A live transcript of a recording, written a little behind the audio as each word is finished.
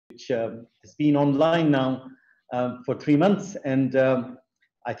has been online now for 3 months. And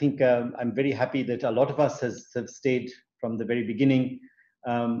I think I'm very happy that a lot of us have stayed from the very beginning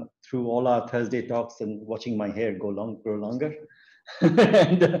through all our Thursday talks and watching my hair grow longer.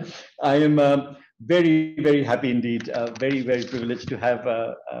 And I am very, very happy indeed, very, very privileged to have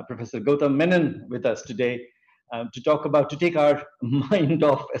Professor Gautam Menon with us today to take our mind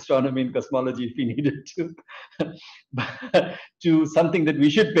off astronomy and cosmology if we needed to something that we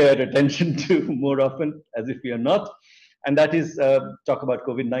should pay our attention to more often, as if we are not. And that is talk about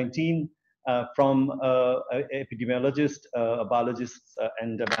COVID-19 from an epidemiologist, a biologist,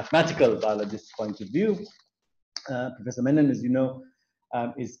 and a mathematical biologist's point of view. Professor Menon, as you know,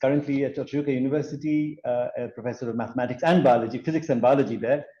 is currently at Ashoka University, a professor of mathematics and biology, physics and biology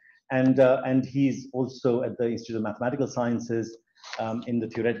there. And he's also at the Institute of Mathematical Sciences in the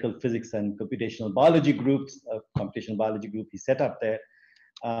theoretical physics and computational biology groups, computational biology group he set up there.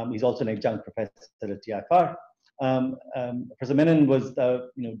 He's also an adjunct professor at TIFR. Professor Menon was,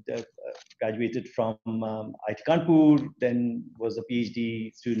 graduated from IIT Kanpur, then was a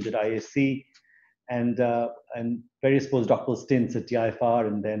PhD student at ISC, and various postdoctoral stints at TIFR,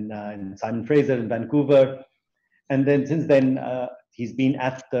 and then in Simon Fraser in Vancouver. And then since then, he's been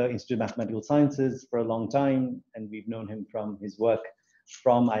at the Institute of Mathematical Sciences for a long time, and we've known him from his work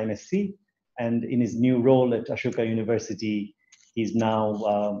from IMSc. And in his new role at Ashoka University, he's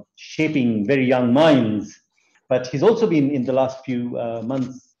now shaping very young minds. But he's also been, in the last few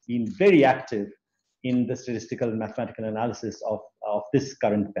months, been very active in the statistical and mathematical analysis of this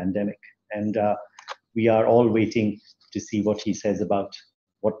current pandemic. And we are all waiting to see what he says about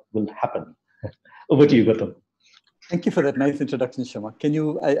what will happen. Over to you, Gautam. Thank you for that nice introduction, Shama. Can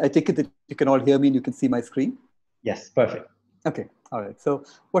you, I take it that you can all hear me and you can see my screen? Yes, perfect. Okay, all right. So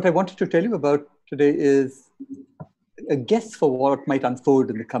what I wanted to tell you about today is a guess for what might unfold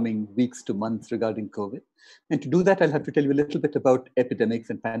in the coming weeks to months regarding COVID. And to do that, I'll have to tell you a little bit about epidemics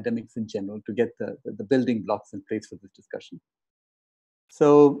and pandemics in general to get the building blocks in place for this discussion.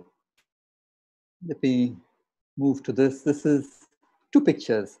 So let me move to this. This is two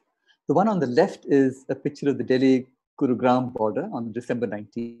pictures. The one on the left is a picture of the Delhi-Gurugram border on December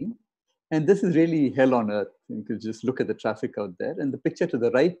 19. And this is really hell on earth. You could just look at the traffic out there. And the picture to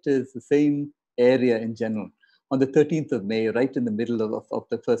the right is the same area in general on the 13th of May, right in the middle of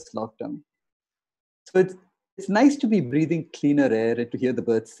the first lockdown. So it's nice to be breathing cleaner air and to hear the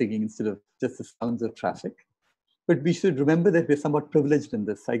birds singing instead of just the sounds of traffic. But we should remember that we're somewhat privileged in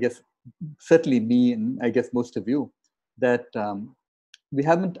this. I guess, certainly me and I guess most of you, that we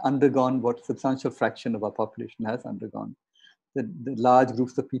haven't undergone what a substantial fraction of our population has undergone. The large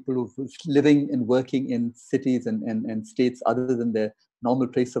groups of people who are living and working in cities and states other than their normal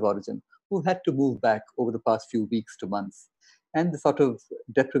place of origin, who had to move back over the past few weeks to months. And the sort of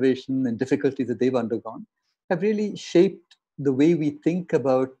deprivation and difficulties that they've undergone have really shaped the way we think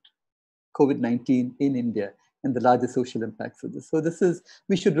about COVID-19 in India and the larger social impacts of this. So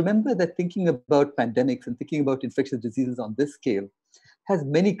we should remember that thinking about pandemics and thinking about infectious diseases on this scale has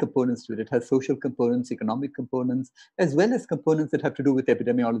many components to it. It has social components, economic components, as well as components that have to do with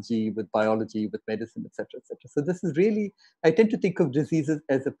epidemiology, with biology, with medicine, et cetera, et cetera. So this is really, I tend to think of diseases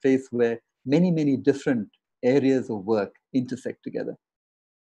as a place where many, many different areas of work intersect together.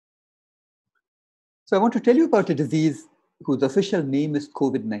 So I want to tell you about a disease whose official name is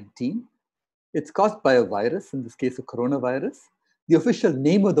COVID-19. It's caused by a virus, in this case, a coronavirus. The official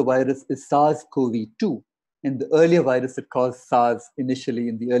name of the virus is SARS-CoV-2. And the earlier virus that caused SARS initially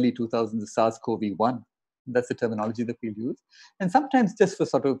in the early 2000s is SARS-CoV-1. That's the terminology that we'll use. And sometimes just for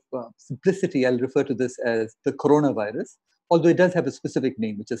sort of simplicity, I'll refer to this as the coronavirus, although it does have a specific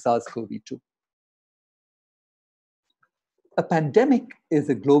name, which is SARS-CoV-2. A pandemic is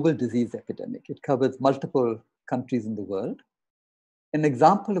a global disease epidemic. It covers multiple countries in the world. An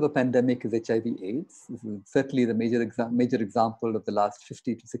example of a pandemic is HIV/AIDS. This is certainly the major example of the last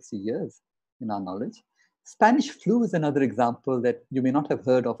 50 to 60 years in our knowledge. Spanish flu is another example that you may not have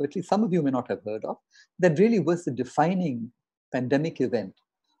heard of, or at least some of you may not have heard of, that really was the defining pandemic event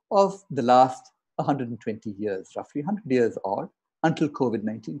of the last 120 years, roughly 100 years odd, until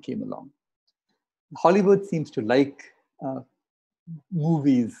COVID-19 came along. Hollywood seems to like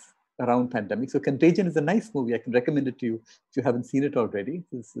movies around pandemics. So Contagion is a nice movie. I can recommend it to you if you haven't seen it already.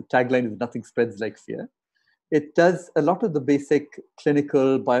 The tagline is "Nothing spreads like fear." It does a lot of the basic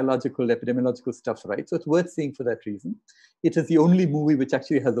clinical, biological, epidemiological stuff right. So it's worth seeing for that reason. It is the only movie which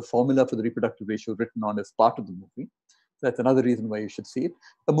actually has the formula for the reproductive ratio written on as part of the movie. So that's another reason why you should see it.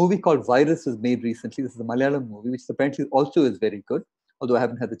 A movie called Virus was made recently. This is a Malayalam movie, which apparently also is very good, although I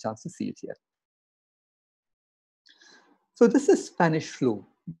haven't had the chance to see it yet. So this is Spanish flu.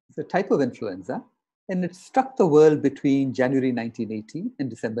 It's a type of influenza, and it struck the world between January 1918 and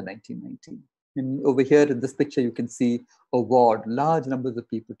December 1919. And over here in this picture, you can see a ward, large numbers of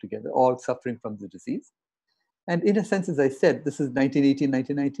people together, all suffering from the disease. And in a sense, as I said, this is 1918,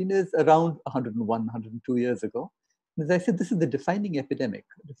 1919 is around 101, 102 years ago. And as I said, this is the defining epidemic,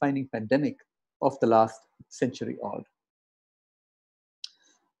 defining pandemic of the last century odd.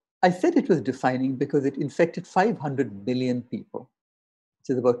 I said it was defining because it infected 500 million people, which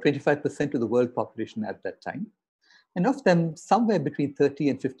is about 25% of the world population at that time. And of them, somewhere between 30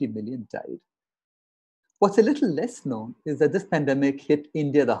 and 50 million died. What's a little less known is that this pandemic hit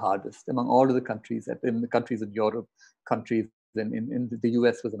India the hardest among all of the countries, in the countries in Europe, countries in the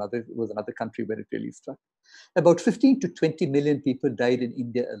US was another country where it really struck. About 15 to 20 million people died in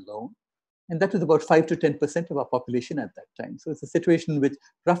India alone. And that was about 5 to 10% of our population at that time. So it's a situation in which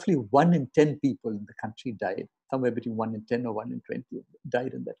roughly 1 in 10 people in the country died, somewhere between 1 in 10 or 1 in 20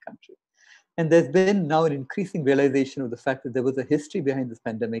 died in that country. And there's been now an increasing realization of the fact that there was a history behind this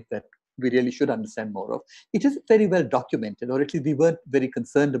pandemic that we really should understand more of. It is very well documented, or at least we weren't very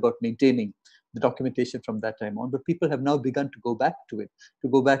concerned about maintaining the documentation from that time on, but people have now begun to go back to it, to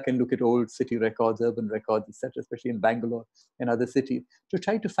go back and look at old city records, urban records, etc., especially in Bangalore and other cities, to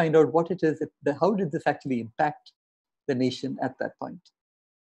try to find out what it is, how did this actually impact the nation at that point.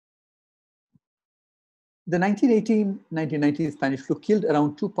 The 1918-1919 Spanish flu killed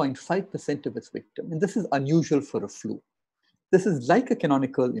around 2.5% of its victims, and this is unusual for a flu. This is like a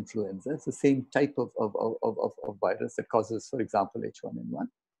canonical influenza. It's the same type of virus that causes, for example, H1N1.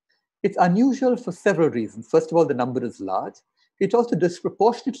 It's unusual for several reasons. First of all, the number is large. It also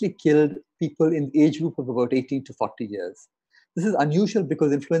disproportionately killed people in the age group of about 18 to 40 years. This is unusual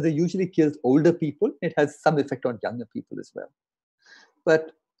because influenza usually kills older people. It has some effect on younger people as well.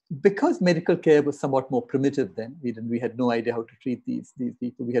 But because medical care was somewhat more primitive then, we had no idea how to treat these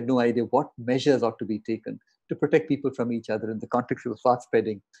people. We had no idea what measures ought to be taken to protect people from each other in the context of a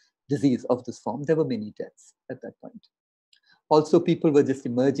fast-spreading disease of this form. There were many deaths at that point. Also, people were just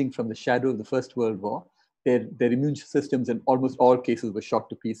emerging from the shadow of the First World War. Their immune systems in almost all cases were shot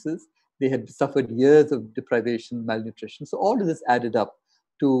to pieces. They had suffered years of deprivation, malnutrition. So all of this added up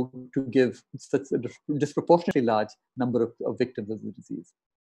to give such a disproportionately large number of victims of the disease.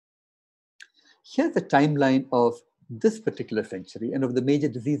 Here's a timeline of this particular century and of the major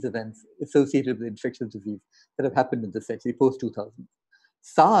disease events associated with infectious disease that have happened in this century, post-2000.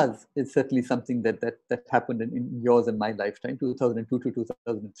 SARS is certainly something that happened in yours and my lifetime, 2002 to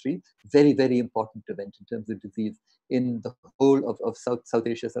 2003. Very, very important event in terms of disease in the whole of South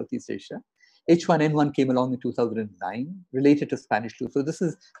Asia, Southeast Asia. H1N1 came along in 2009, related to Spanish flu. So this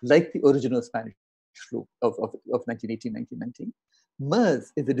is like the original Spanish flu of 1918, 1919.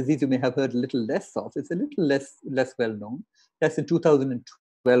 MERS is a disease you may have heard a little less of. It's a little less well known. That's in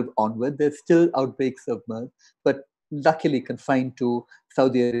 2012 onward. There's still outbreaks of MERS, but luckily confined to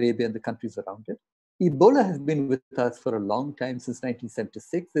Saudi Arabia and the countries around it. Ebola has been with us for a long time, since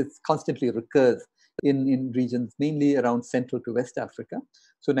 1976. It constantly recurs in regions mainly around Central to West Africa.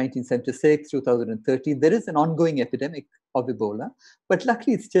 So 1976, 2013, there is an ongoing epidemic of Ebola, but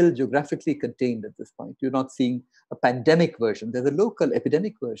luckily it's still geographically contained at this point. You're not seeing a pandemic version. There's a local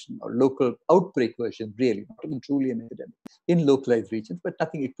epidemic version or local outbreak version, really, not even truly an epidemic, in localized regions, but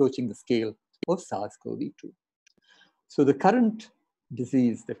nothing approaching the scale of SARS-CoV-2. So the current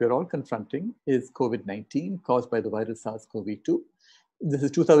disease that we're all confronting is COVID-19, caused by the virus SARS-CoV-2. This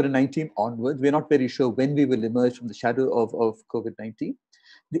is 2019 onwards. We're not very sure when we will emerge from the shadow of COVID-19.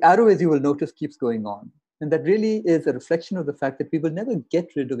 The arrow, as you will notice, keeps going on. And that really is a reflection of the fact that we will never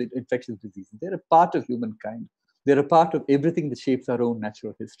get rid of infectious diseases. They're a part of humankind. They're a part of everything that shapes our own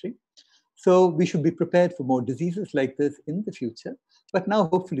natural history. So we should be prepared for more diseases like this in the future. But now,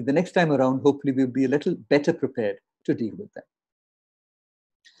 hopefully, the next time around, hopefully we'll be a little better prepared to deal with them.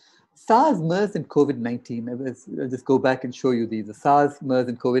 SARS, MERS, and COVID-19, I'll just go back and show you these. The SARS, MERS,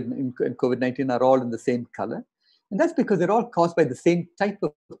 and COVID-19 are all in the same color. And that's because they're all caused by the same type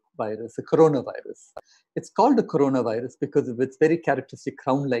of virus, a coronavirus. It's called a coronavirus because of its very characteristic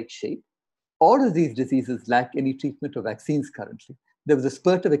crown-like shape. All of these diseases lack any treatment or vaccines currently. There was a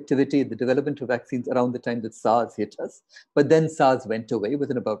spurt of activity in the development of vaccines around the time that SARS hit us, but then SARS went away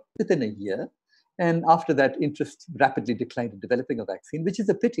within a year. And after that, interest rapidly declined in developing a vaccine, which is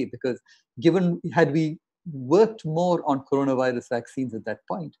a pity because had we worked more on coronavirus vaccines at that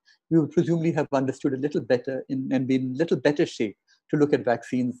point, we would presumably have understood a little better and been in a little better shape to look at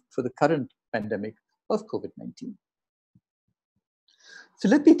vaccines for the current pandemic of COVID-19. So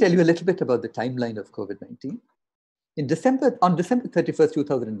let me tell you a little bit about the timeline of COVID-19. On December 31st,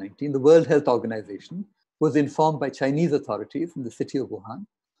 2019, the World Health Organization was informed by Chinese authorities in the city of Wuhan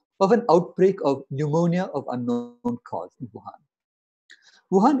of an outbreak of pneumonia of unknown cause in Wuhan.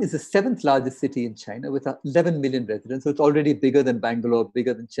 Wuhan is the 7th largest city in China with 11 million residents. So it's already bigger than Bangalore,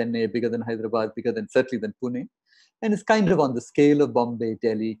 bigger than Chennai, bigger than Hyderabad, certainly than Pune. And it's kind of on the scale of Bombay,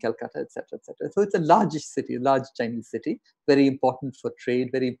 Delhi, Calcutta, etc., etc. So it's a largish city, a large Chinese city, very important for trade,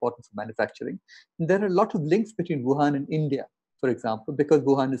 very important for manufacturing. And there are a lot of links between Wuhan and India, for example, because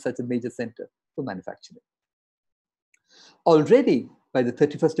Wuhan is such a major center for manufacturing. Already, by the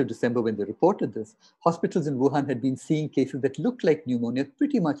 31st of December, when they reported this, hospitals in Wuhan had been seeing cases that looked like pneumonia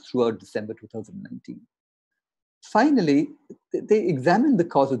pretty much throughout December 2019. Finally, they examined the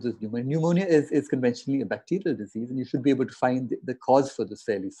cause of this pneumonia. Pneumonia is conventionally a bacterial disease, and you should be able to find the cause for this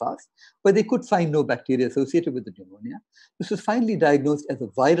fairly fast. But they could find no bacteria associated with the pneumonia. This was finally diagnosed as a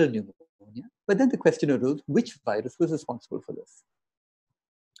viral pneumonia. But then the question arose, which virus was responsible for this?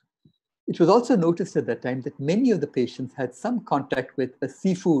 It was also noticed at that time that many of the patients had some contact with a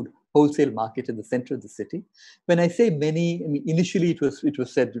seafood wholesale market in the center of the city. When I say many, I mean, initially it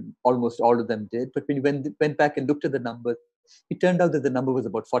was said almost all of them did, but when we went back and looked at the numbers, it turned out that the number was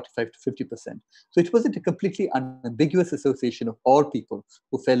about 45 to 50%. So it wasn't a completely unambiguous association of all people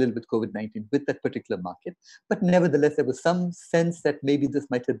who fell ill with COVID-19 with that particular market. But nevertheless, there was some sense that maybe this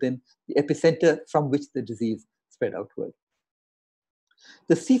might have been the epicenter from which the disease spread outward.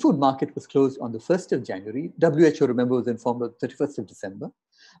 The seafood market was closed on the 1st of January. WHO, remember, was informed on the 31st of December.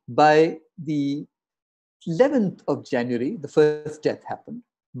 By the 11th of January, the first death happened.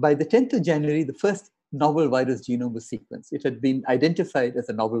 By the 10th of January, the first novel virus genome was sequenced. It had been identified as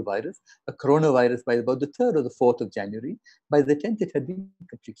a novel virus, a coronavirus, by about the 3rd or the 4th of January. By the 10th, it had been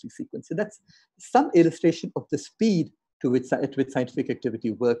completely sequenced. So that's some illustration of the speed at which scientific activity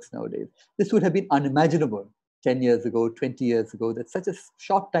works nowadays. This would have been unimaginable 10 years ago, 20 years ago, that such a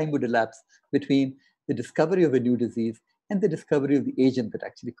short time would elapse between the discovery of a new disease and the discovery of the agent that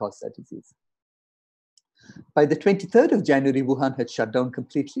actually caused that disease. By the 23rd of January, Wuhan had shut down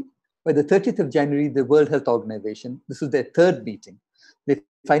completely. By the 30th of January, the World Health Organization, this was their third meeting, they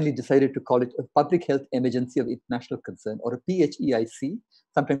finally decided to call it a public health emergency of international concern, or a PHEIC,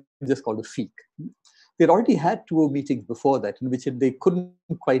 sometimes just called a FEIC. They'd already had 2 meetings before that, in which they couldn't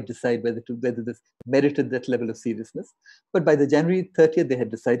quite decide whether this merited that level of seriousness. But by the January 30th, they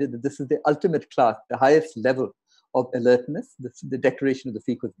had decided that this is the ultimate class, the highest level of alertness. The declaration of the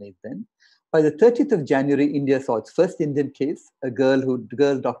FEIC was made then. By the 30th of January, India saw its first Indian case, a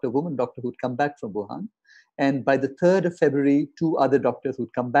woman doctor who'd come back from Wuhan. And by the 3rd of February, 2 other doctors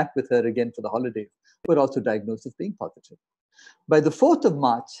who'd come back with her again for the holidays were also diagnosed as being positive. By the 4th of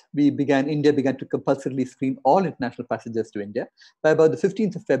March, India began to compulsorily screen all international passengers to India. By about the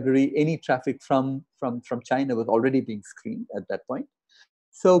 15th of February, any traffic from China was already being screened at that point.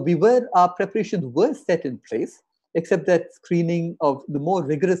 So our preparations were set in place, except that the more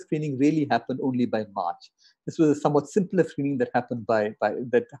rigorous screening really happened only by March. This was a somewhat simpler screening that happened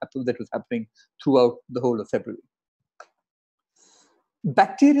that was happening throughout the whole of February.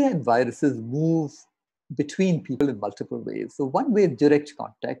 Bacteria and viruses move between people in multiple ways. So one way is direct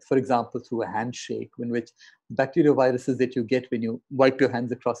contact, for example, through a handshake, in which bacterioviruses that you get when you wipe your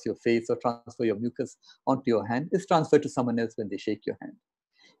hands across your face or transfer your mucus onto your hand is transferred to someone else when they shake your hand.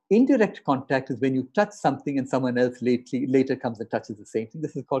 Indirect contact is when you touch something and someone else later comes and touches the same thing.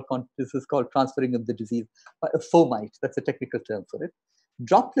 This is called transferring of the disease by a fomite. That's a technical term for it.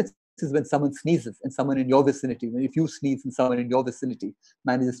 Droplets is when someone sneezes and someone in your vicinity. If you sneeze and someone in your vicinity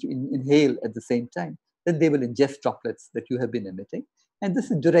manages to inhale at the same time, then they will ingest droplets that you have been emitting. And this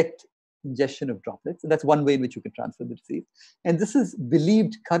is direct ingestion of droplets. And that's one way in which you can transfer the disease. And this is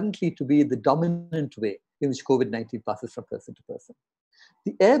believed currently to be the dominant way in which COVID-19 passes from person to person.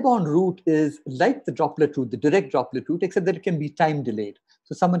 The airborne route is like the droplet route, the direct droplet route, except that it can be time delayed.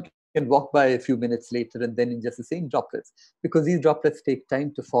 So someone can walk by a few minutes later and then ingest the same droplets, because these droplets take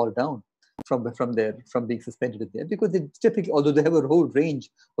time to fall down from being suspended in there, because they typically, although they have a whole range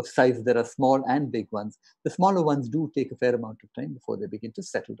of sizes, there are small and big ones. The smaller ones do take a fair amount of time before they begin to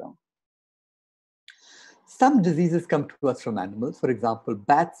settle down. Some diseases come to us from animals. For example,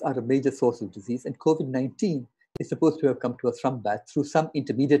 bats are a major source of disease, and COVID-19 is supposed to have come to us from bats through some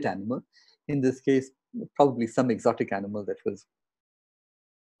intermediate animal. In this case, probably some exotic animal that was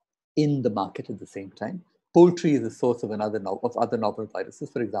in the market at the same time. Poultry is a source of other novel viruses,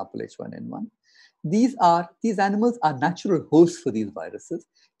 for example, H1N1. These animals are natural hosts for these viruses,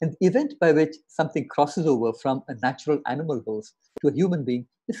 and the event by which something crosses over from a natural animal host to a human being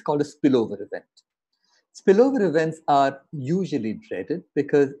is called a spillover event. Spillover events are usually dreaded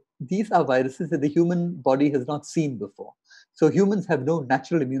because these are viruses that the human body has not seen before. So humans have no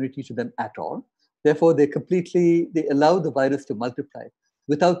natural immunity to them at all. Therefore, they allow the virus to multiply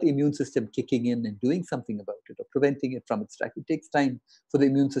without the immune system kicking in and doing something about it or preventing it from its track. It takes time for the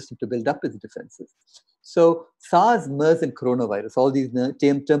immune system to build up its defenses. So SARS, MERS, and coronavirus, all these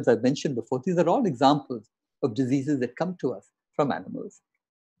terms I've mentioned before, these are all examples of diseases that come to us from animals.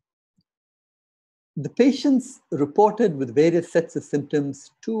 The patients reported with various sets of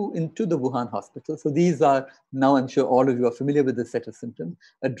symptoms into the Wuhan hospital. So these are, now I'm sure all of you are familiar with this set of symptoms.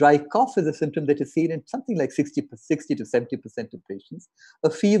 A dry cough is a symptom that is seen in something like 60 to 70% of patients. A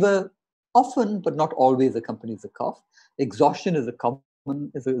fever often, but not always, accompanies a cough. Exhaustion is a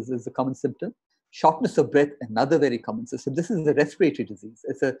common symptom. Shortness of breath, another very common symptom. This is a respiratory disease.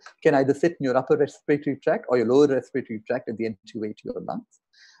 Can either sit in your upper respiratory tract or your lower respiratory tract at the entryway to your lungs.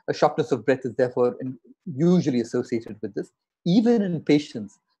 A shortness of breath is therefore usually associated with this, even in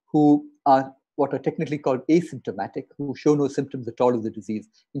patients who are what are technically called asymptomatic, who show no symptoms at all of the disease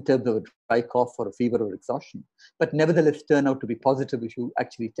in terms of a dry cough or a fever or exhaustion, but nevertheless turn out to be positive if you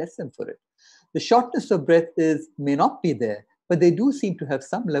actually test them for it. The shortness of breath may not be there, but they do seem to have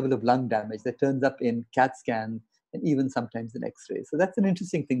some level of lung damage that turns up in CAT scans and even sometimes in X-rays. So that's an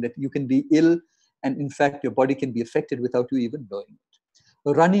interesting thing, that you can be ill and in fact your body can be affected without you even knowing it.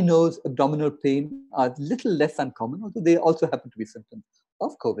 A runny nose, abdominal pain are a little less uncommon, although they also happen to be symptoms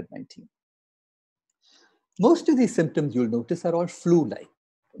of COVID-19. Most of these symptoms, you'll notice, are all flu-like.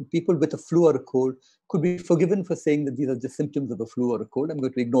 People with a flu or a cold could be forgiven for saying that these are just symptoms of a flu or a cold. I'm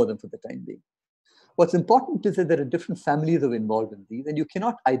going to ignore them for the time being. What's important is that there are different families involved in these, and you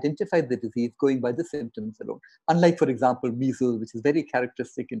cannot identify the disease going by the symptoms alone. Unlike, for example, measles, which is very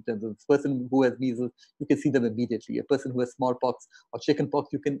characteristic in terms of a person who has measles, you can see them immediately. A person who has smallpox or chickenpox,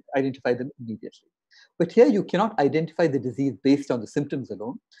 you can identify them immediately. But here you cannot identify the disease based on the symptoms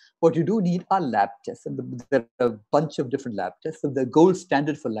alone. What you do need are lab tests, and there are a bunch of different lab tests. So the gold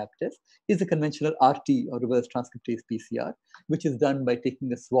standard for lab tests is a conventional RT, or reverse transcriptase PCR, which is done by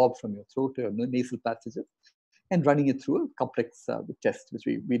taking a swab from your throat or nasal passages and running it through a complex test, which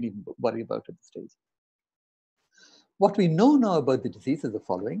we needn't worry about at this stage. What we know now about the disease is the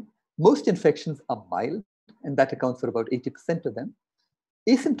following. Most infections are mild, and that accounts for about 80% of them.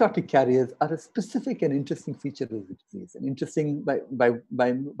 Asymptomatic carriers are a specific and interesting feature of the disease. And interesting,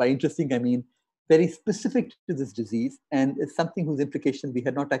 by interesting, I mean very specific to this disease, and it's something whose implications we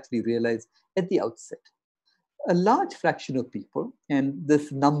had not actually realized at the outset. A large fraction of people, and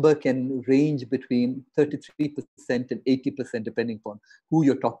this number can range between 33% and 80%, depending upon who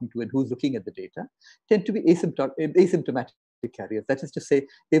you're talking to and who's looking at the data, tend to be asymptomatic carriers. That is to say,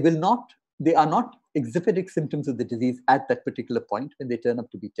 they are not exhibiting symptoms of the disease at that particular point when they turn up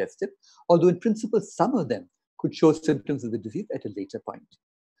to be tested, although in principle, some of them could show symptoms of the disease at a later point.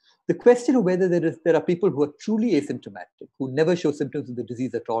 The question of whether there are people who are truly asymptomatic, who never show symptoms of the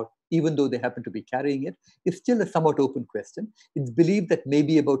disease at all, even though they happen to be carrying it, is still a somewhat open question. It's believed that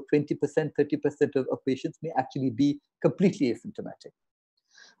maybe about 20%, 30% of patients may actually be completely asymptomatic.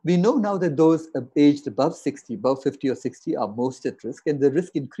 We know now that those aged above 60, above 50 or 60 are most at risk, and the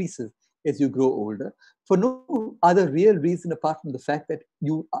risk increases as you grow older, for no other real reason apart from the fact that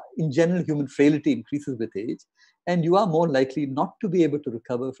in general, human frailty increases with age, and you are more likely not to be able to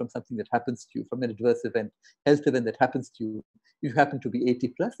recover from something that happens to you, from an adverse event, health event that happens to you. If you happen to be 80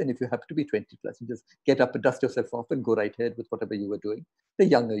 plus, and if you happen to be 20 plus, you just get up and dust yourself off and go right ahead with whatever you were doing, the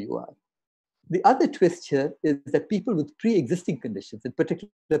younger you are. The other twist here is that people with pre-existing conditions, in particular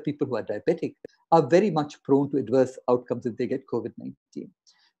people who are diabetic, are very much prone to adverse outcomes if they get COVID-19.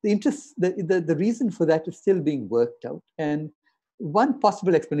 The reason for that is still being worked out. And one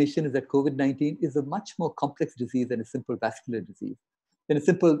possible explanation is that COVID-19 is a much more complex disease than a simple vascular disease. Than a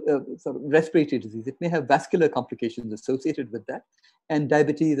simple sort of respiratory disease. It may have vascular complications associated with that, and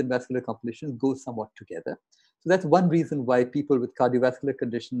diabetes and vascular complications go somewhat together. So that's one reason why people with cardiovascular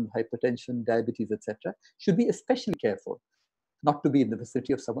conditions, hypertension, diabetes, etc., should be especially careful not to be in the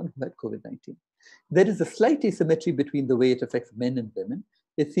vicinity of someone who had COVID-19. There is a slight asymmetry between the way it affects men and women.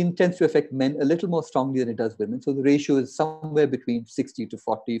 It tends to affect men a little more strongly than it does women. So the ratio is somewhere between 60 to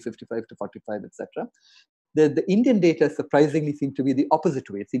 40, 55 to 45, etc. The Indian data surprisingly seem to be the opposite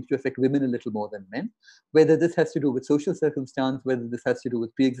way. It seems to affect women a little more than men. Whether this has to do with social circumstance, whether this has to do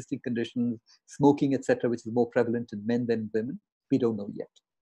with pre-existing conditions, smoking, etc., which is more prevalent in men than women, we don't know yet.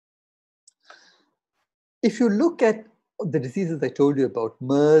 If you look at the diseases I told you about,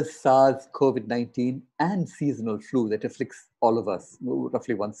 MERS, SARS, COVID-19, and seasonal flu that afflicts all of us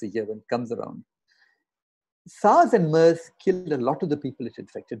roughly once a year when it comes around. SARS and MERS killed a lot of the people it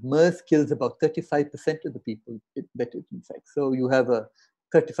infected. MERS kills about 35% of the people that it infects. So you have a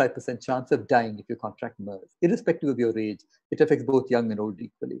 35% chance of dying if you contract MERS, irrespective of your age. It affects both young and old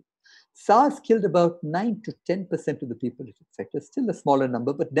equally. SARS killed about 9 to 10% of the people it infected. Still a smaller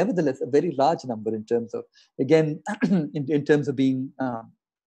number, but nevertheless a very large number in terms of, again, in terms of being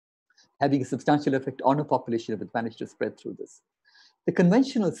having a substantial effect on a population if it managed to spread through this. The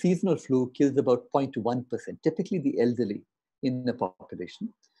conventional seasonal flu kills about 0.1%, typically the elderly in the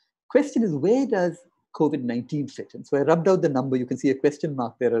population. Question is, where does COVID-19 fit in? So I rubbed out the number. You can see a question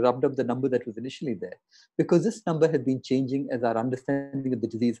mark there. I rubbed up the number that was initially there because this number has been changing as our understanding of the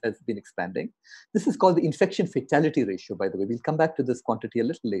disease has been expanding. This is called the infection fatality ratio, by the way. We'll come back to this quantity a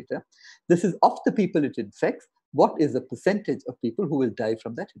little later. This is of the people it infects, what is the percentage of people who will die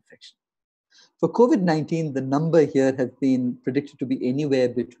from that infection? For COVID-19, the number here has been predicted to be anywhere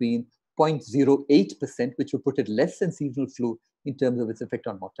between 0.08%, which would put it less than seasonal flu in terms of its effect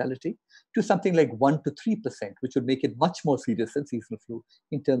on mortality, to something like 1 to 3%, which would make it much more serious than seasonal flu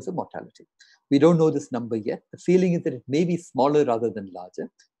in terms of mortality. We don't know this number yet. The feeling is that it may be smaller rather than larger,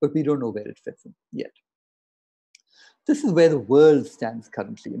 but we don't know where it fits in yet. This is where the world stands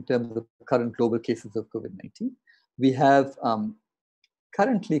currently in terms of current global cases of COVID-19. We have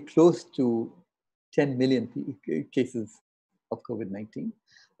currently close to 10 million cases of COVID-19,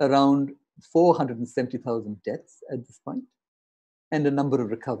 around 470,000 deaths at this point, and a number of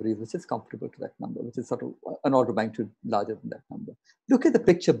recoveries, which is comparable to that number, which is sort of an order of magnitude larger than that number. Look at the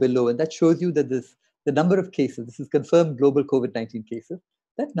picture below, and that shows you that the number of cases, this is confirmed global COVID-19 cases,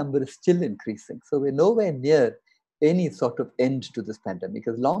 that number is still increasing. So we're nowhere near any sort of end to this pandemic.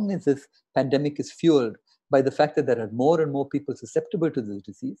 As long as this pandemic is fueled by the fact that there are more and more people susceptible to this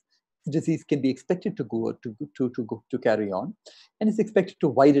disease, the disease can be expected to carry on, and it's expected to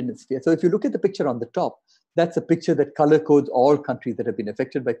widen its sphere. So if you look at the picture on the top, that's a picture that color codes all countries that have been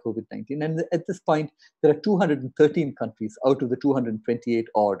affected by COVID-19. And at this point, there are 213 countries out of the 228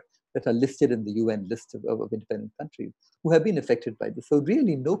 odd that are listed in the UN list of independent countries who have been affected by this. So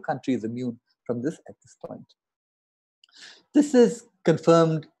really, no country is immune from this at this point. This is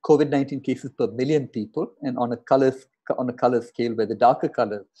confirmed COVID-19 cases per million people, and on a color scale where the darker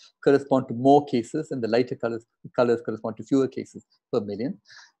colors correspond to more cases and the lighter colors correspond to fewer cases per million.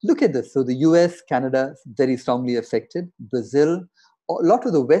 Look at this. So the US, Canada, very strongly affected. Brazil, a lot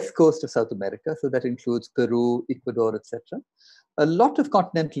of the west coast of South America, so that includes Peru, Ecuador, etc. A lot of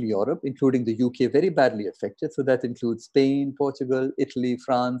continental Europe, including the UK, very badly affected. So that includes Spain, Portugal, Italy,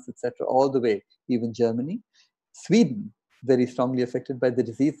 France, etc., all the way, even Germany. Sweden, very strongly affected by the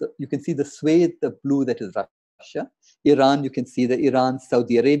disease. You can see the swathe, the blue, that is Russia. Iran, you can see the Iran,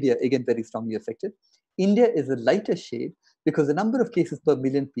 Saudi Arabia, again, very strongly affected. India is a lighter shade because the number of cases per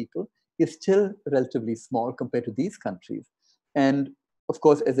million people is still relatively small compared to these countries. And of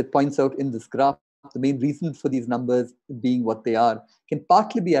course, as it points out in this graph, the main reason for these numbers being what they are can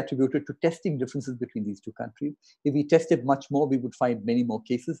partly be attributed to testing differences between these two countries. If we tested much more, we would find many more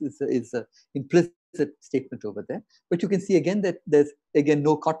cases. It's an implicit statement over there. But you can see again that there's, again,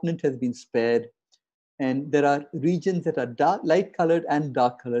 no continent has been spared. And there are regions that are light-colored and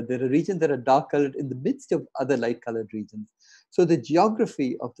dark-colored. There are regions that are dark-colored in the midst of other light-colored regions. So the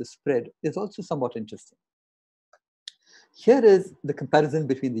geography of the spread is also somewhat interesting. Here is the comparison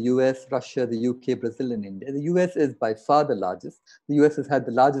between the US, Russia, the UK, Brazil, and India. The US is by far the largest. The US has had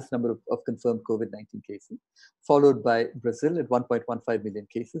the largest number of confirmed COVID-19 cases, followed by Brazil at 1.15 million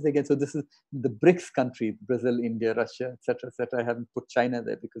cases. Again, so this is the BRICS countries, Brazil, India, Russia, etc., etc. I haven't put China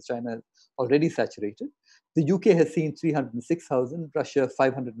there because China is already saturated. The UK has seen 306,000, Russia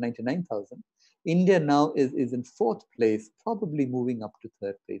 599,000. India now is in fourth place, probably moving up to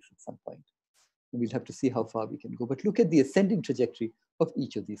third place at some point. We'll have to see how far we can go. But look at the ascending trajectory of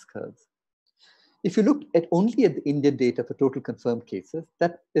each of these curves. If you look at only at the Indian data for total confirmed cases,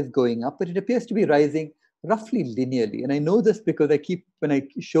 that is going up, but it appears to be rising roughly linearly. And I know this because when I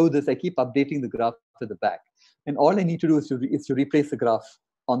show this, I keep updating the graph to the back. And all I need to do is to replace the graph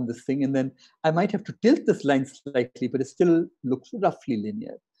on this thing. And then I might have to tilt this line slightly, but it still looks roughly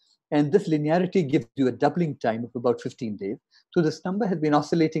linear. And this linearity gives you a doubling time of about 15 days. So this number has been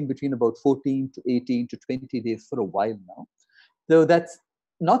oscillating between about 14 to 18 to 20 days for a while now. So that's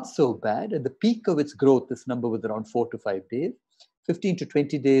not so bad. At the peak of its growth, this number was around 4 to 5 days. 15 to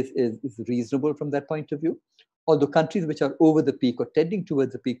 20 days is reasonable from that point of view. Although countries which are over the peak or tending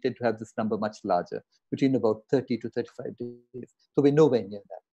towards the peak tend to have this number much larger, between about 30 to 35 days. So we're nowhere near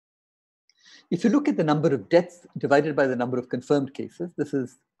that. If you look at the number of deaths divided by the number of confirmed cases, this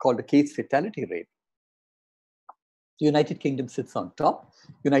is called a case fatality rate. The United Kingdom sits on top,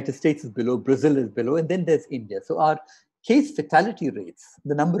 United States is below, Brazil is below, and then there's India. So our case fatality rates,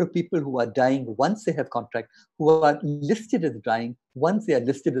 the number of people who are dying once they have contact, who are listed as dying once they are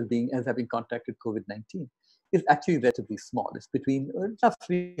listed as having contracted COVID-19, is actually relatively small. It's between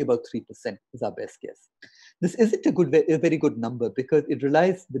roughly about 3% is our best guess. This isn't a very good number because it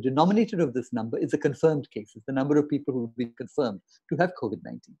relies, the denominator of this number is the confirmed cases, the number of people who have been confirmed to have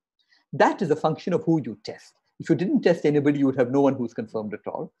COVID-19. That is a function of who you test. If you didn't test anybody, you would have no one who's confirmed at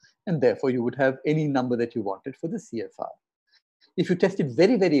all. And therefore, you would have any number that you wanted for the CFR. If you tested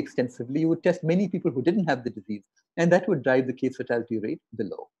very, very extensively, you would test many people who didn't have the disease, and that would drive the case fatality rate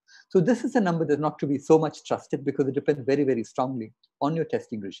below. So this is a number that's not to be so much trusted because it depends very, very strongly on your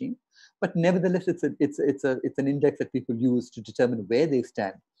testing regime. But nevertheless, it's an index that people use to determine where they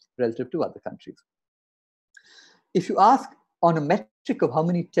stand relative to other countries. If you ask on a metric of how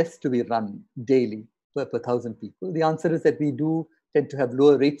many tests do we run daily per 1,000 people, the answer is that we do tend to have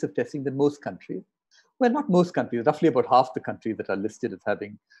lower rates of testing than most countries. Well, not most countries, roughly about half the countries that are listed as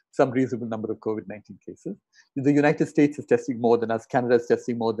having some reasonable number of COVID-19 cases. The United States is testing more than us, Canada is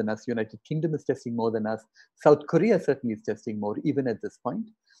testing more than us, United Kingdom is testing more than us, South Korea certainly is testing more, even at this point.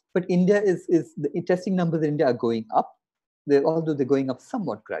 But India the testing numbers in India are going up, although they're going up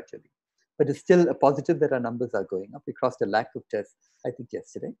somewhat gradually. But it's still a positive that our numbers are going up. We crossed a lakh of tests, I think,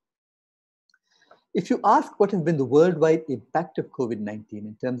 yesterday. If you ask what has been the worldwide impact of COVID-19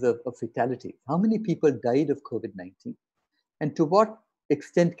 in terms of fatality, how many people died of COVID-19, and to what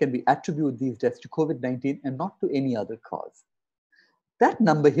extent can we attribute these deaths to COVID-19 and not to any other cause? That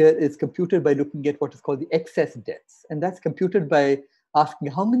number here is computed by looking at what is called the excess deaths. And that's computed by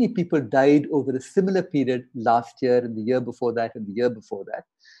asking how many people died over a similar period last year and the year before that and the year before that.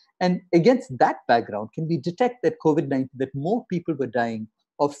 And against that background, can we detect that COVID-19, that more people were dying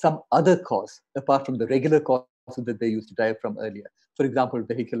of some other cause apart from the regular causes that they used to die from earlier? For example,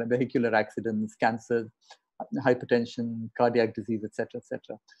 vehicular accidents, cancer, hypertension, cardiac disease, etc.,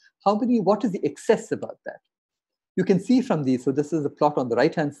 etc. What is the excess about that? You can see from these, so this is a plot on the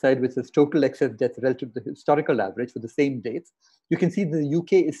right-hand side, which is total excess deaths relative to the historical average for the same dates. You can see the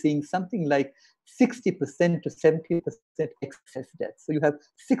UK is seeing something like 60% to 70% excess deaths. So you have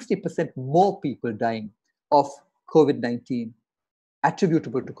 60% more people dying of COVID-19,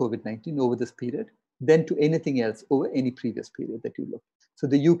 attributable to COVID-19 over this period than to anything else over any previous period that you look. So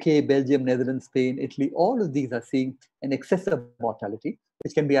the UK, Belgium, Netherlands, Spain, Italy, all of these are seeing an excessive mortality,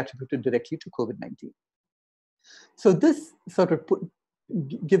 which can be attributed directly to COVID-19. So this sort of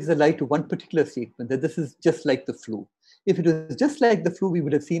gives a light to one particular statement, that this is just like the flu. If it was just like the flu, we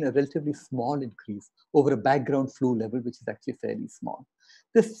would have seen a relatively small increase over a background flu level, which is actually fairly small.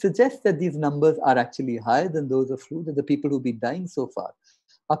 This suggests that these numbers are actually higher than those of flu, that the people who've been dying so far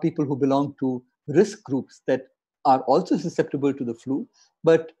are people who belong to risk groups that are also susceptible to the flu,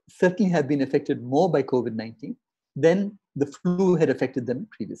 but certainly have been affected more by COVID-19 than the flu had affected them in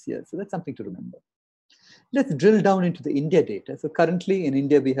previous years. So that's something to remember. Let's drill down into the India data. So currently in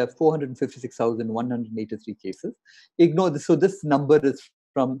India, we have 456,183 cases. Ignore this. So this number is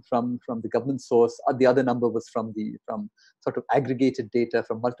from the government source. The other number was from sort of aggregated data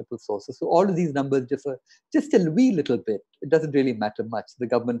from multiple sources. So all of these numbers differ just a wee little bit. It doesn't really matter much. The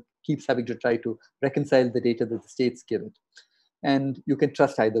government keeps having to try to reconcile the data that the states give it. And you can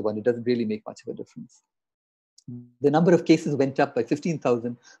trust either one. It doesn't really make much of a difference. The number of cases went up by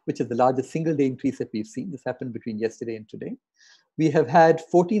 15,000, which is the largest single-day increase that we've seen. This happened between yesterday and today. We have had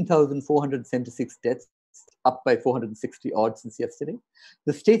 14,476 deaths, up by 460 odd since yesterday.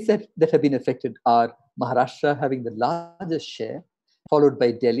 The states that have been affected are Maharashtra, having the largest share, followed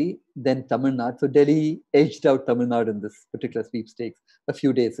by Delhi, then Tamil Nadu. So Delhi edged out Tamil Nadu in this particular sweepstakes a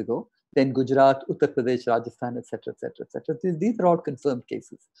few days ago. Then Gujarat, Uttar Pradesh, Rajasthan, etc., etc., etc. These are all confirmed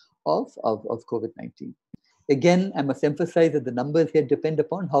cases of COVID-19. Again, I must emphasize that the numbers here depend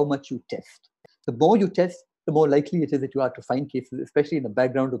upon how much you test. The more you test, the more likely it is that you are to find cases, especially in the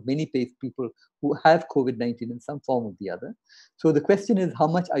background of many people who have COVID-19 in some form or the other. So the question is, how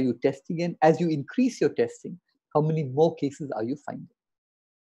much are you testing? And as you increase your testing, how many more cases are you finding?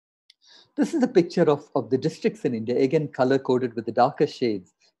 This is a picture of the districts in India, again, color-coded with the darker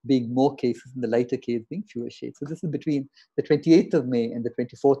shades being more cases and the lighter shades being fewer shades. So this is between the 28th of May and the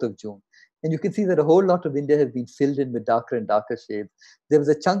 24th of June. And you can see that a whole lot of India has been filled in with darker and darker shades. There was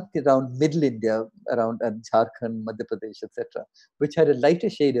a chunk around middle India, around Jharkhand, Madhya Pradesh, etc., which had a lighter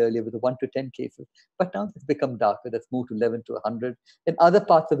shade earlier with 1 to 10 cases. But now it's become darker. That's moved to 11 to 100. And other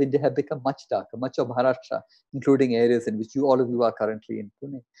parts of India have become much darker. Much of Maharashtra, including areas in which all of you are currently in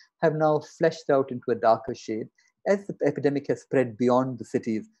Pune, have now fleshed out into a darker shade as the epidemic has spread beyond the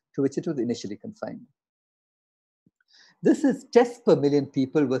cities to which it was initially confined. This is tests per million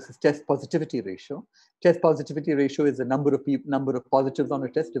people versus test positivity ratio. Test positivity ratio is the number of positives on a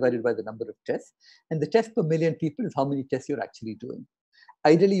test divided by the number of tests. And the test per million people is how many tests you're actually doing.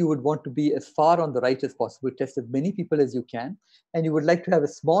 Ideally, you would want to be as far on the right as possible, test as many people as you can, and you would like to have a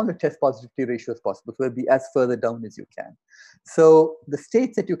smaller test positivity ratio as possible, so it'll be as further down as you can. So the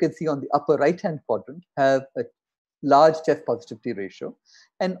states that you can see on the upper right-hand quadrant have a large test positivity ratio,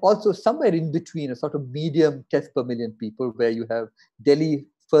 and also somewhere in between a sort of medium test per million people, where you have Delhi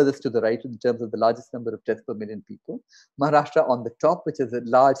furthest to the right in terms of the largest number of tests per million people, Maharashtra on the top, which is a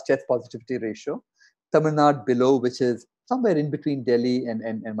large test positivity ratio, Tamil Nadu below, which is somewhere in between Delhi and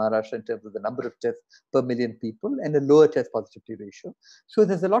Maharashtra in terms of the number of tests per million people, and a lower test positivity ratio. So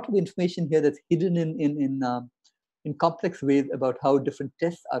there's a lot of information here that's hidden in complex ways about how different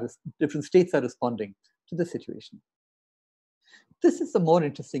states are responding to the situation. This is a more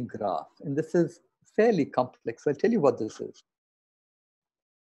interesting graph, and this is fairly complex. So I'll tell you what this is.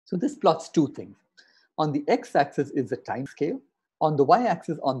 So this plots two things. On the x-axis is the time scale. On the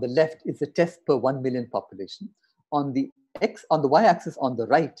y-axis on the left is the test per 1 million population. On the y-axis on the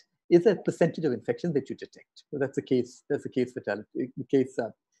right is a percentage of infections that you detect. So that's the case fatality,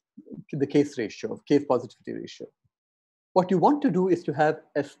 the case ratio, case positivity ratio. What you want to do is to have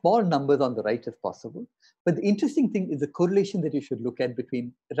as small numbers on the right as possible. But the interesting thing is the correlation that you should look at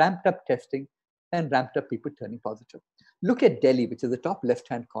between ramped up testing and ramped up people turning positive. Look at Delhi, which is the top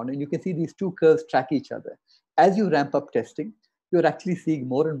left-hand corner, and you can see these two curves track each other. As you ramp up testing, you're actually seeing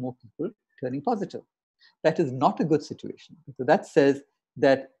more and more people turning positive. That is not a good situation. So that says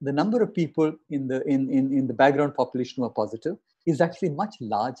that the number of people in the background population who are positive is actually much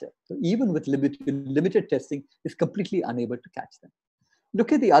larger. So even with limited testing, is completely unable to catch them.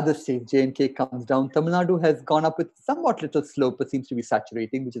 Look at the other states. J&K comes down. Tamil Nadu has gone up with somewhat little slope, but seems to be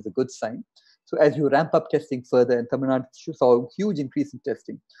saturating, which is a good sign. So as you ramp up testing further, and Tamil Nadu saw a huge increase in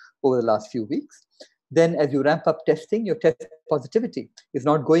testing over the last few weeks, then as you ramp up testing, your test positivity is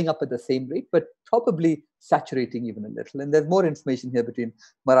not going up at the same rate, but probably saturating even a little. And there's more information here between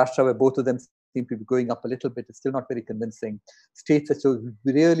Maharashtra, where both of them seem to be going up a little bit. It's still not very convincing. States that show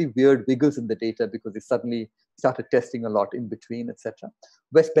really weird wiggles in the data because they suddenly started testing a lot in between, etc.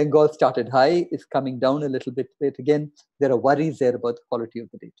 West Bengal started high, is coming down a little bit. But again, there are worries there about the quality of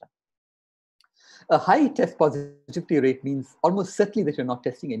the data. A high test positivity rate means almost certainly that you're not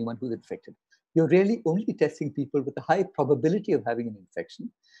testing anyone who's infected. You're really only testing people with a high probability of having an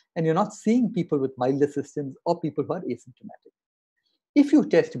infection, and you're not seeing people with milder symptoms or people who are asymptomatic. If you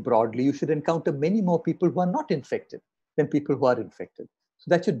test broadly, you should encounter many more people who are not infected than people who are infected. So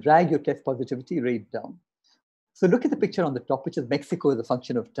that should drag your test positivity rate down. So look at the picture on the top, which is Mexico as a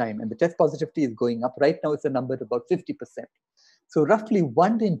function of time, and the test positivity is going up. Right now, it's a number at about 50%. So roughly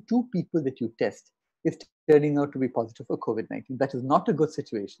 1 in 2 people that you test is turning out to be positive for COVID-19. That is not a good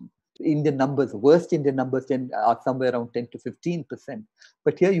situation. Indian numbers, worst Indian numbers are somewhere around 10 to 15%.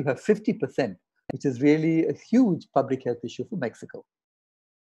 But here you have 50%, which is really a huge public health issue for Mexico.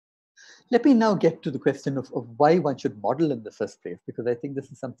 Let me now get to the question of why one should model in the first place, because I think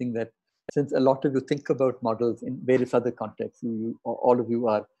this is something that, since a lot of you think about models in various other contexts, all of you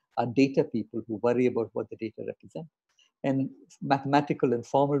are data people who worry about what the data represent, and mathematical and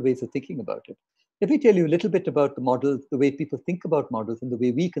formal ways of thinking about it. Let me tell you a little bit about the models, the way people think about models, and the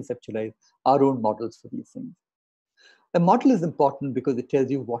way we conceptualize our own models for these things. A model is important because it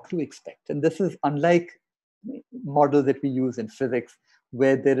tells you what to expect. And this is unlike models that we use in physics,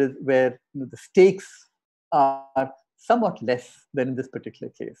 where the stakes are somewhat less than in this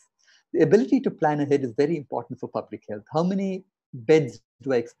particular case. The ability to plan ahead is very important for public health. How many beds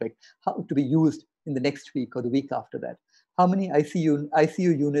do I expect to be used in the next week or the week after that? How many ICU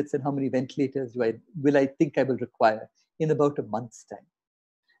units and how many ventilators will I think I will require in about a month's time?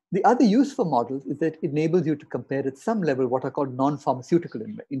 The other use for models is that it enables you to compare at some level what are called non-pharmaceutical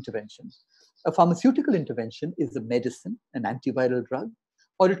interventions. A pharmaceutical intervention is a medicine, an antiviral drug,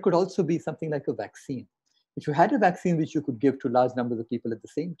 or it could also be something like a vaccine. If you had a vaccine which you could give to large numbers of people at the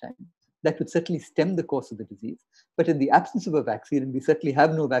same time, that would certainly stem the course of the disease. But in the absence of a vaccine, and we certainly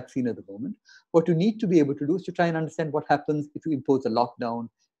have no vaccine at the moment, what you need to be able to do is to try and understand what happens if you impose a lockdown,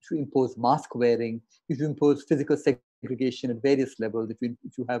 if you impose mask wearing, if you impose physical segregation at various levels, if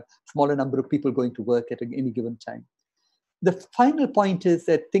you have smaller number of people going to work at any given time. The final point is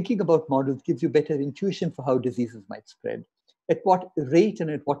that thinking about models gives you better intuition for how diseases might spread. At what rate and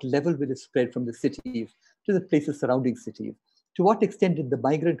at what level will it spread from the cities to the places surrounding cities? To what extent did the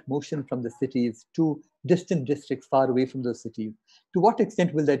migrant motion from the cities to distant districts far away from those cities? To what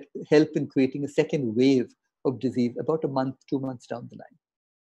extent will that help in creating a second wave of disease about a month, 2 months down the line?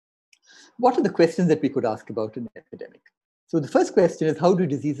 What are the questions that we could ask about an epidemic? So the first question is, how do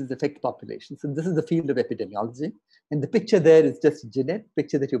diseases affect populations? And this is the field of epidemiology. And the picture there is just a generic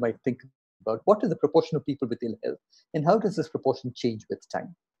picture that you might think about what is the proportion of people with ill health and how does this proportion change with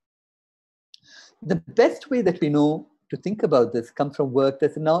time. The best way that we know to think about this comes from work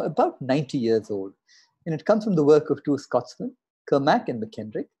that's now about 90 years old. And it comes from the work of two Scotsmen, Cormack and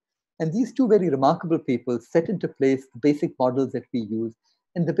McKendrick. And these two very remarkable people set into place the basic models that we use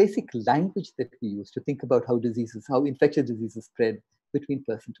and the basic language that we use to think about how infectious diseases spread between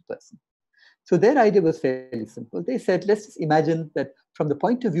person to person. So their idea was fairly simple. They said, let's just imagine that from the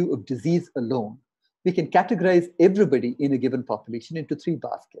point of view of disease alone, we can categorize everybody in a given population into three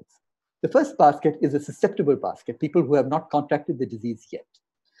baskets. The first basket is a susceptible basket, people who have not contracted the disease yet.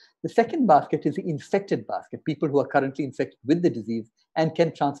 The second basket is the infected basket, people who are currently infected with the disease and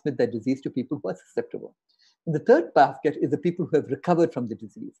can transmit that disease to people who are susceptible. And the third basket is the people who have recovered from the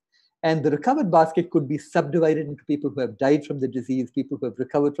disease. And the recovered basket could be subdivided into people who have died from the disease, people who have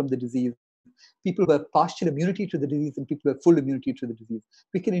recovered from the disease, people who have partial immunity to the disease, and people who have full immunity to the disease.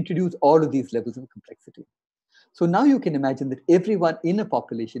 We can introduce all of these levels of complexity. So now you can imagine that everyone in a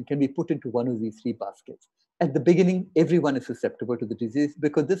population can be put into one of these three baskets. At the beginning, everyone is susceptible to the disease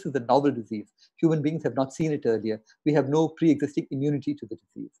because this is a novel disease. Human beings have not seen it earlier. We have no pre-existing immunity to the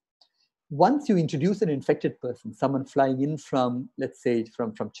disease. Once you introduce an infected person, someone flying in from, let's say,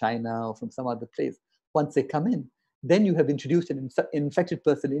 from China or from some other place, once they come in, then you have introduced an infected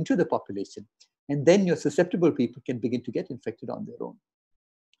person into the population. And then your susceptible people can begin to get infected on their own.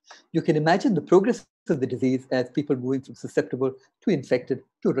 You can imagine the progress of the disease as people moving from susceptible to infected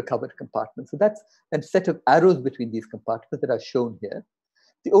to recovered compartments. So that's a set of arrows between these compartments that are shown here.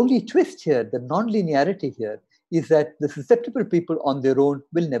 The only twist here, the non-linearity here, is that the susceptible people on their own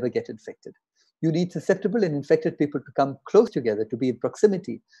will never get infected. You need susceptible and infected people to come close together, to be in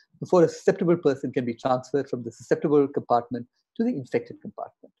proximity, before a susceptible person can be transferred from the susceptible compartment to the infected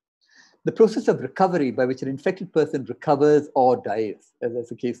compartment. The process of recovery by which an infected person recovers or dies, as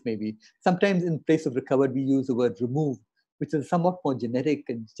the case may be, sometimes in place of recovered, we use the word remove, which is somewhat more generic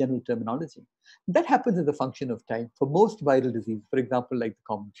and general terminology. That happens as a function of time. For most viral diseases, for example, like the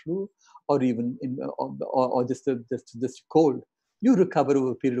common flu, or even just cold, you recover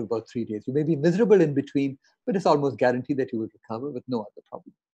over a period of about 3 days. You may be miserable in between, but it's almost guaranteed that you will recover with no other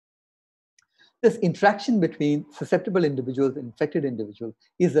problem. This interaction between susceptible individuals and infected individuals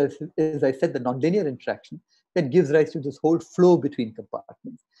is, as I said, the nonlinear interaction that gives rise to this whole flow between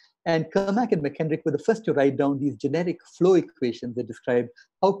compartments. And Cormack and McKendrick were the first to write down these generic flow equations that describe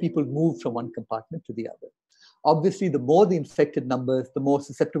how people move from one compartment to the other. Obviously, the more the infected numbers, the more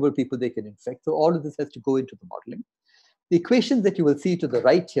susceptible people they can infect. So all of this has to go into the modeling. The equations that you will see to the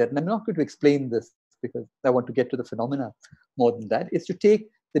right here, and I'm not going to explain this because I want to get to the phenomena more than that, is to take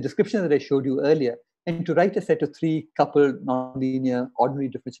the description that I showed you earlier and to write a set of three coupled nonlinear ordinary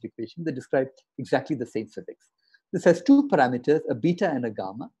differential equations that describe exactly the same physics. This has two parameters, a beta and a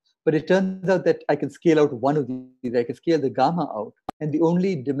gamma, but it turns out that I can scale out one of these. I can scale the gamma out, and the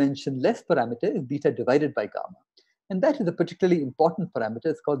only dimensionless parameter is beta divided by gamma. And that is a particularly important parameter.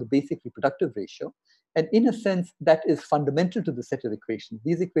 It's called the basic reproductive ratio. And in a sense, that is fundamental to the set of equations.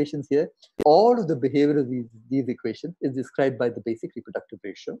 These equations here, all of the behavior of these equations is described by the basic reproductive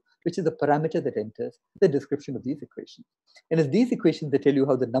ratio, which is the parameter that enters the description of these equations. And it's these equations that tell you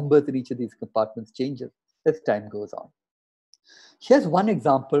how the numbers in each of these compartments changes as time goes on. Here's one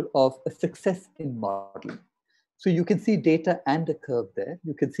example of a success in modeling. So you can see data and a curve there.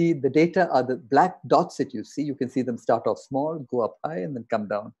 You can see the data are the black dots that you see. You can see them start off small, go up high, and then come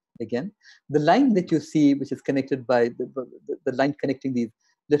down again. The line that you see, which is connected by the line connecting these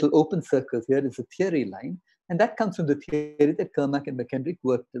little open circles here, is a theory line. And that comes from the theory that Cormack and McKendrick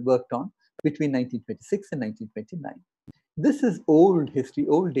worked on between 1926 and 1929. This is old history,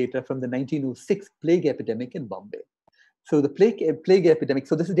 old data from the 1906 plague epidemic in Bombay. So the plague epidemic,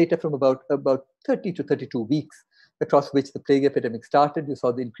 so this is data from about 30 to 32 weeks across which the plague epidemic started. You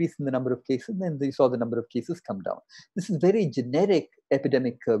saw the increase in the number of cases, and then you saw the number of cases come down. This is very generic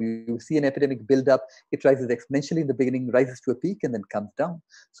epidemic curve. You see an epidemic build up, it rises exponentially in the beginning, rises to a peak, and then comes down.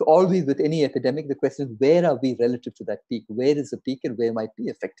 So always with any epidemic, the question is, where are we relative to that peak? Where is the peak and where might be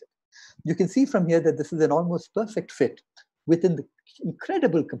affected? You can see from here that this is an almost perfect fit within the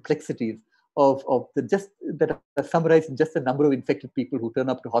incredible complexities that are summarized in just the number of infected people who turn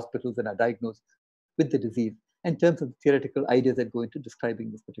up to hospitals and are diagnosed with the disease, in terms of the theoretical ideas that go into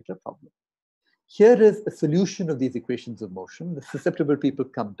describing this particular problem. Here is a solution of these equations of motion. The susceptible people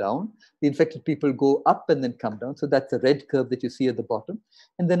come down, the infected people go up and then come down. So that's a red curve that you see at the bottom.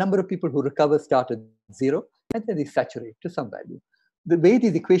 And the number of people who recover start at 0, and then they saturate to some value. The way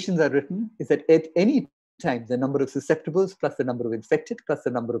these equations are written is that at any times, the number of susceptibles plus the number of infected plus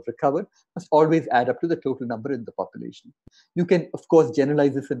the number of recovered must always add up to the total number in the population. You can, of course,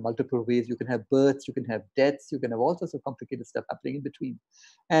 generalize this in multiple ways. You can have births, you can have deaths, you can have all sorts of complicated stuff happening in between.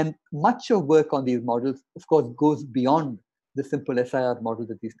 And much of work on these models, of course, goes beyond the simple SIR model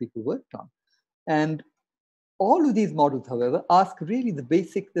that these people worked on. And all of these models, however, ask really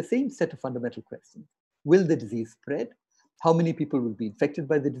the same set of fundamental questions. Will the disease spread? How many people will be infected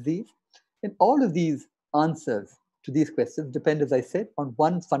by the disease? And all of these answers to these questions depend, as I said, on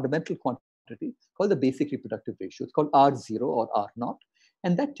one fundamental quantity called the basic reproductive ratio. It's called R0 or R0.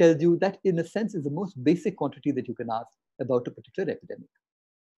 And that tells you that, in a sense, is the most basic quantity that you can ask about a particular epidemic.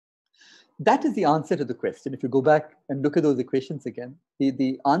 That is the answer to the question. If you go back and look at those equations again,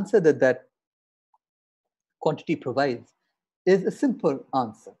 the answer that quantity provides is a simple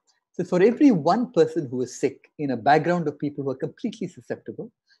answer. So for every one person who is sick in a background of people who are completely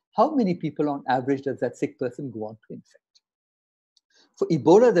susceptible, how many people on average does that sick person go on to infect? For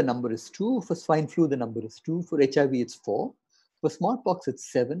Ebola, the number is 2. For swine flu, the number is 2. For HIV, it's 4. For smallpox,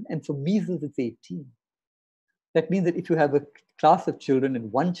 it's 7. And for measles, it's 18. That means that if you have a class of children and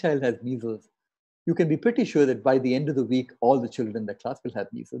one child has measles, you can be pretty sure that by the end of the week, all the children in that class will have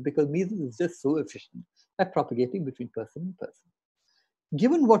measles, because measles is just so efficient at propagating between person and person.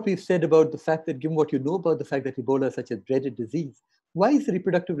 Given what we've said about the fact that, given what you know about the fact that Ebola is such a dreaded disease, why is the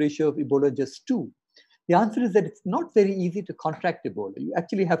reproductive ratio of Ebola just 2? The answer is that it's not very easy to contract Ebola. You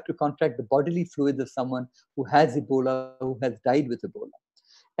actually have to contract the bodily fluids of someone who has Ebola, who has died with Ebola.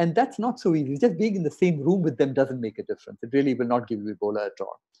 And that's not so easy. Just being in the same room with them doesn't make a difference. It really will not give you Ebola at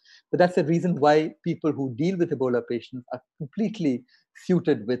all. But that's the reason why people who deal with Ebola patients are completely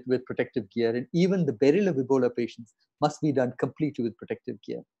suited with protective gear. And even the burial of Ebola patients must be done completely with protective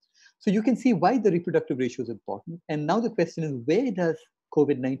gear. So you can see why the reproductive ratio is important. And now the question is, where does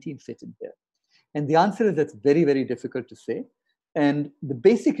COVID-19 fit in there? And the answer is that's very, very difficult to say. And the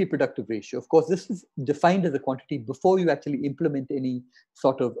basic reproductive ratio, of course, this is defined as a quantity before you actually implement any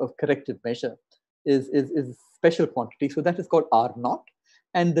sort of corrective measure, is a special quantity. So that is called R0.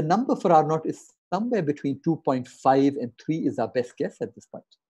 And the number for R0 is somewhere between 2.5 and 3 is our best guess at this point.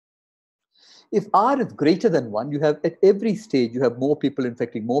 If R is greater than 1, you have at every stage, you have more people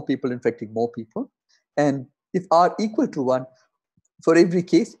infecting more people, infecting more people. And if R equal to 1, for every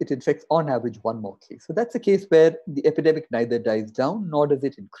case, it infects on average one more case. So that's a case where the epidemic neither dies down nor does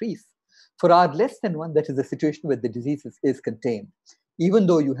it increase. For R less than 1, that is a situation where the disease is contained. Even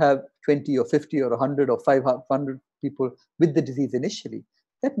though you have 20 or 50 or 100 or 500 people with the disease initially,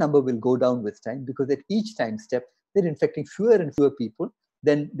 that number will go down with time, because at each time step, they're infecting fewer and fewer people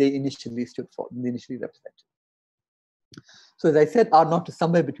than they initially stood for, they initially represented. So as I said, R0 is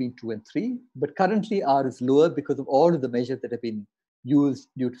somewhere between 2 and 3, but currently R is lower because of all of the measures that have been used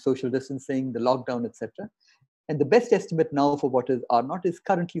due to social distancing, the lockdown, etc. And the best estimate now for what is R0 is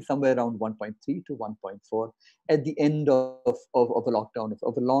currently somewhere around 1.3 to 1.4 at the end of a lockdown,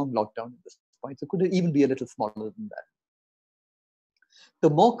 of a long lockdown at this point. So could it even be a little smaller than that? The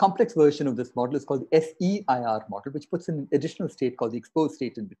more complex version of this model is called the SEIR model, which puts in an additional state called the exposed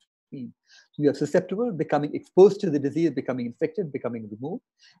state in between. So you have susceptible, becoming exposed to the disease, becoming infected, becoming removed.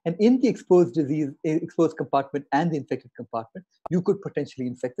 And in the exposed compartment and the infected compartment, you could potentially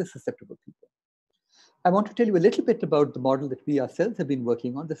infect the susceptible people. I want to tell you a little bit about the model that we ourselves have been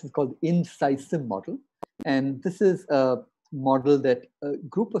working on. This is called the INDSCI-SIM model. And this is a model that a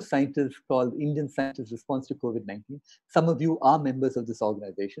group of scientists called Indian Scientists Response to COVID-19. Some of you are members of this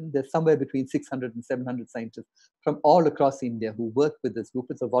organization. There's somewhere between 600 and 700 scientists from all across India who work with this group.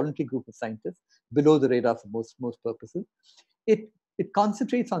 It's a voluntary group of scientists below the radar for most purposes. It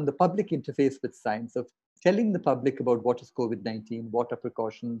concentrates on the public interface with science, of telling the public about what is COVID-19, what are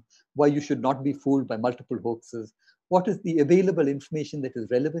precautions, why you should not be fooled by multiple hoaxes, what is the available information that is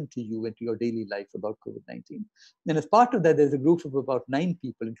relevant to you and to your daily life about COVID-19. And as part of that, there's a group of about 9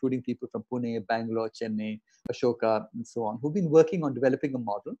 people, including people from Pune, Bangalore, Chennai, Ashoka, and so on, who've been working on developing a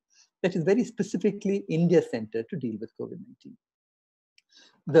model that is very specifically India-centered to deal with COVID-19.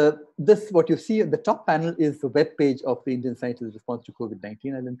 What you see at the top panel is the web page of the Indian Scientists Response to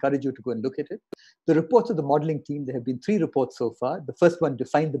COVID-19. I'll encourage you to go and look at it. The reports of the modeling team, there have been 3 reports so far. The first one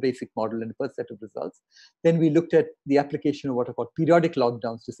defined the basic model and the first set of results. Then we looked at the application of what are called periodic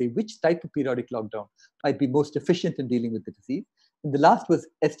lockdowns to say which type of periodic lockdown might be most efficient in dealing with the disease. And the last was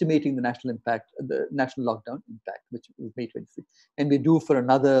estimating the national impact, the national lockdown impact, which was May 26th. And we're due for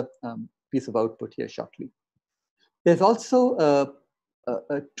another piece of output here shortly. There's also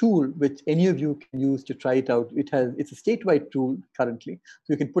a tool which any of you can use to try it out. It's a statewide tool currently.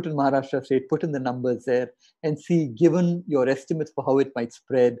 So you can put in Maharashtra state, put in the numbers there and see, given your estimates for how it might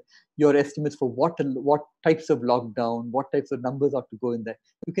spread, your estimates for what types of lockdown, what types of numbers ought to go in there.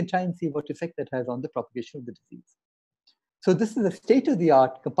 You can try and see what effect that has on the propagation of the disease. So this is a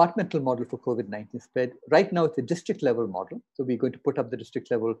state-of-the-art compartmental model for COVID-19 spread. Right now, it's a district-level model. So we're going to put up the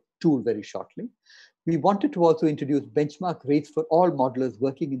district-level tool very shortly. We wanted to also introduce benchmark rates for all modelers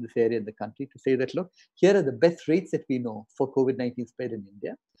working in this area in the country to say that, look, here are the best rates that we know for COVID-19 spread in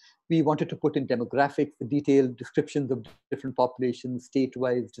India. We wanted to put in demographics, the detailed descriptions of different populations,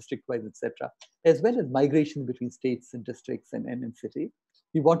 state-wise, district-wise, etc., as well as migration between states and districts and cities.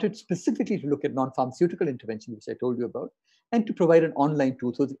 We wanted specifically to look at non-pharmaceutical intervention, which I told you about, and to provide an online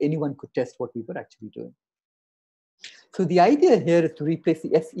tool so that anyone could test what we were actually doing. So the idea here is to replace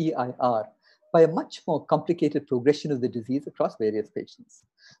the SEIR by a much more complicated progression of the disease across various patients.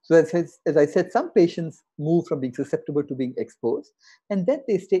 So as I said, some patients move from being susceptible to being exposed, and then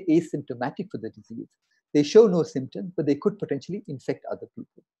they stay asymptomatic for the disease. They show no symptoms, but they could potentially infect other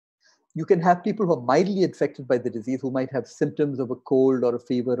people. You can have people who are mildly infected by the disease, who might have symptoms of a cold or a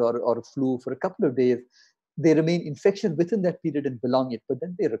fever or a flu for a couple of days. They remain infectious within that period and belong it, but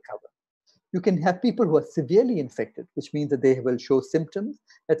then they recover. You can have people who are severely infected, which means that they will show symptoms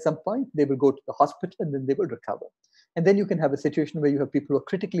at some point. They will go to the hospital and then they will recover. And then you can have a situation where you have people who are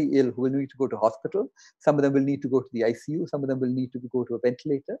critically ill who will need to go to hospital. Some of them will need to go to the ICU. Some of them will need to go to a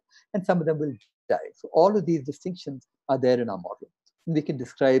ventilator, and some of them will die. So all of these distinctions are there in our model. And we can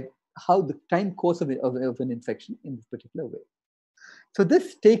describe how the time course of an infection in this particular way. So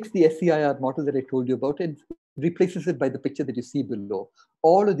this takes the SEIR model that I told you about and replaces it by the picture that you see below.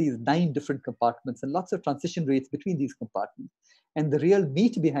 All of these 9 different compartments and lots of transition rates between these compartments. And the real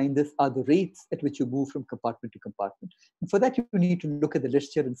meat behind this are the rates at which you move from compartment to compartment. And for that, you need to look at the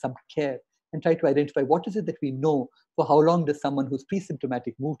literature in some care and try to identify what is it that we know for how long does someone who's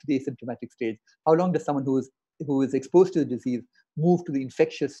pre-symptomatic move to the asymptomatic stage? How long does someone who is exposed to the disease move to the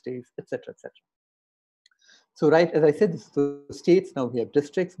infectious stage, et cetera, et cetera. So right, as I said, this is for states. Now we have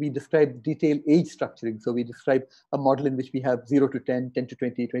districts. We describe detailed age structuring. So we describe a model in which we have 0 to 10, 10 to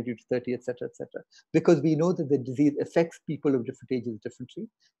 20, 20 to 30, et cetera, because we know that the disease affects people of different ages differently.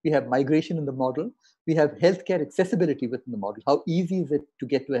 We have migration in the model. We have healthcare accessibility within the model. How easy is it to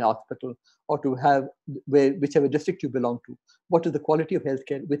get to a hospital or to have whichever district you belong to? What is the quality of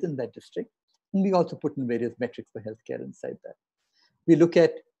healthcare within that district? And we also put in various metrics for healthcare inside that. We look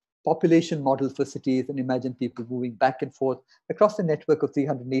at population models for cities and imagine people moving back and forth across the network of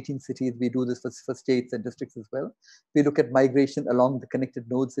 318 cities. We do this for states and districts as well. We look at migration along the connected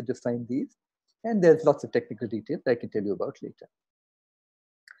nodes that define these. And there's lots of technical details that I can tell you about later.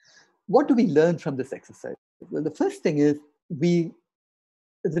 What do we learn from this exercise? Well, the first thing is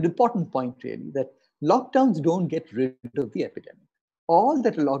it's an important point really, that lockdowns don't get rid of the epidemic. All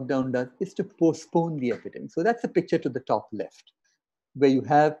that a lockdown does is to postpone the epidemic. So that's the picture to the top left, where you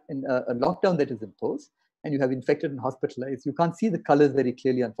have a lockdown that is imposed and you have infected and hospitalized. You can't see the colors very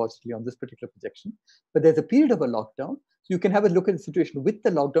clearly, unfortunately, on this particular projection, but there's a period of a lockdown. So you can have a look at the situation with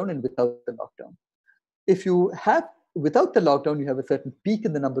the lockdown and without the lockdown. If you have, without the lockdown, you have a certain peak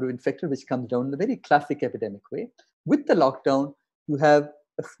in the number of infected, which comes down in a very classic epidemic way. With the lockdown, you have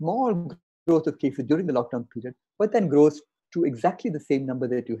a small growth of cases during the lockdown period, but then grows to exactly the same number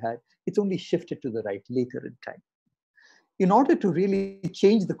that you had. It's only shifted to the right later in time. In order to really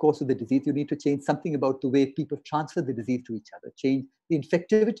change the course of the disease, you need to change something about the way people transfer the disease to each other, change the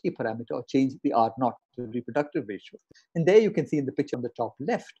infectivity parameter, or change the R0, the reproductive ratio. And there you can see in the picture on the top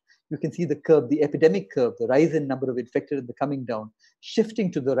left, you can see the curve, the epidemic curve, the rise in number of infected and the coming down,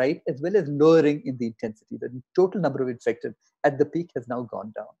 shifting to the right, as well as lowering in the intensity. The total number of infected at the peak has now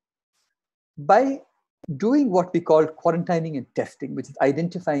gone down. By doing what we call quarantining and testing, which is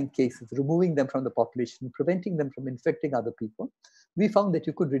identifying cases, removing them from the population, preventing them from infecting other people, we found that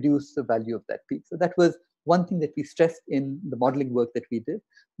you could reduce the value of that peak. So that was one thing that we stressed in the modeling work that we did,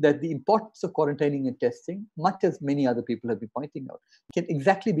 that the importance of quarantining and testing, much as many other people have been pointing out, can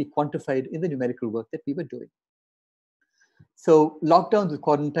exactly be quantified in the numerical work that we were doing. So lockdowns with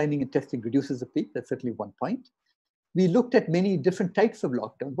quarantining and testing reduces the peak. That's certainly one point. We looked at many different types of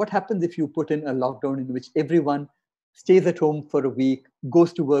lockdown. What happens if you put in a lockdown in which everyone stays at home for a week,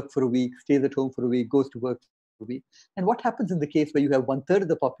 goes to work for a week, stays at home for a week, goes to work for a week? And what happens in the case where you have 1/3 of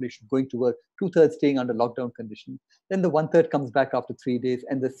the population going to work, 2/3 staying under lockdown conditions? Then the 1/3 comes back after 3 days,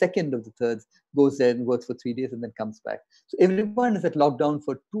 and the second of the thirds goes there and works for 3 days and then comes back. So everyone is at lockdown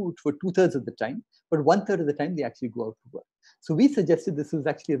for 2/3 of the time, but 1/3 of the time they actually go out to work. So we suggested this was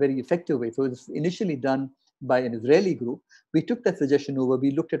actually a very effective way. So it was initially done by an Israeli group, we took that suggestion over.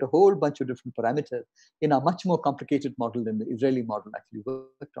 We looked at a whole bunch of different parameters in a much more complicated model than the Israeli model actually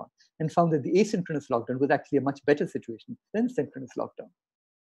worked on, and found that the asynchronous lockdown was actually a much better situation than synchronous lockdown.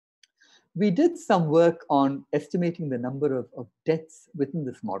 We did some work on estimating the number of deaths within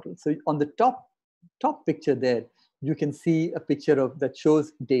this model. So on the top picture there, you can see a picture that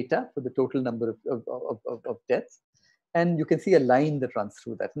shows data for the total number of deaths. And you can see a line that runs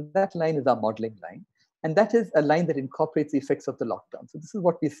through that. And that line is our modeling line. And that is a line that incorporates the effects of the lockdown. So this is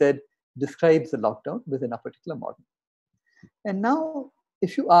what we said describes the lockdown within a particular model. And now,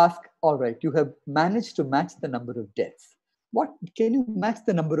 if you ask, all right, you have managed to match the number of deaths. What can you match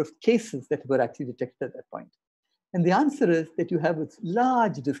the number of cases that were actually detected at that point? And the answer is that you have a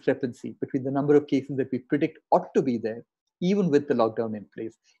large discrepancy between the number of cases that we predict ought to be there, even with the lockdown in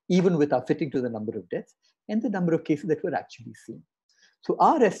place, even with our fitting to the number of deaths, and the number of cases that were actually seen. So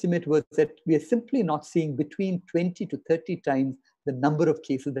our estimate was that we are simply not seeing between 20 to 30 times the number of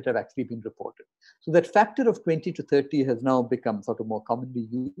cases that have actually been reported. So that factor of 20 to 30 has now become sort of more commonly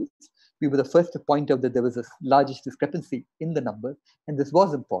used. We were the first to point out that there was a largest discrepancy in the number, and this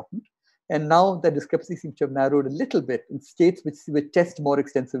was important. And now the discrepancy seems to have narrowed a little bit in states which test more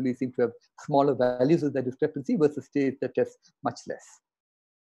extensively seem to have smaller values of that discrepancy versus states that test much less.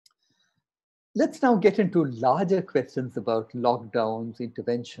 Let's now get into larger questions about lockdowns,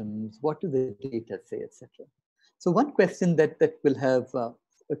 interventions, what do the data say, etc. So one question that will have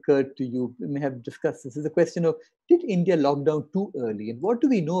occurred to you, we may have discussed this, is the question of, did India lock down too early? And what do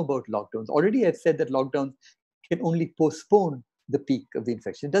we know about lockdowns? Already I've said that lockdowns can only postpone the peak of the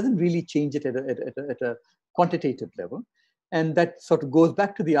infection. It doesn't really change it at a quantitative level. And that sort of goes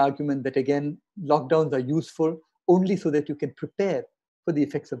back to the argument that, again, lockdowns are useful only so that you can prepare for the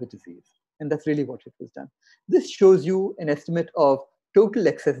effects of a disease. And that's really what it was done. This shows you an estimate of total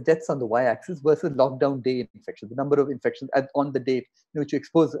excess deaths on the y-axis versus lockdown day infection, the number of infections on the date in which you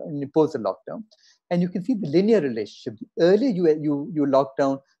impose a lockdown. And you can see the linear relationship. The earlier you lock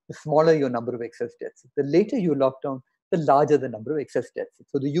down, the smaller your number of excess deaths. The later you lock down, the larger the number of excess deaths.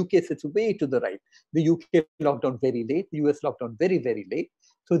 So the UK sits way to the right. The UK locked down very late. The US locked down very, very late.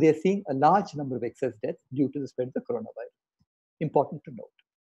 So they're seeing a large number of excess deaths due to the spread of the coronavirus. Important to note.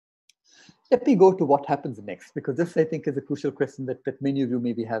 Let me go to what happens next, because this, I think, is a crucial question that many of you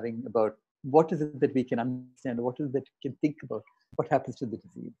may be having about what is it that we can understand, what is it that we can think about, what happens to the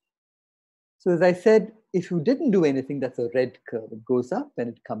disease. So as I said, if you didn't do anything, that's a red curve. It goes up and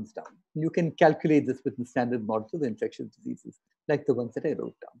it comes down. You can calculate this with the standard models of infectious diseases, like the ones that I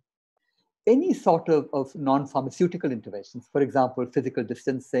wrote down. Any sort of non-pharmaceutical interventions, for example, physical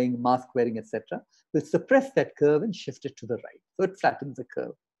distancing, mask wearing, etc., will suppress that curve and shift it to the right. So it flattens the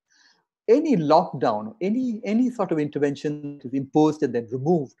curve. Any lockdown, any sort of intervention that is imposed and then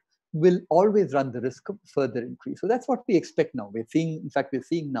removed will always run the risk of further increase. So that's what we expect now. We're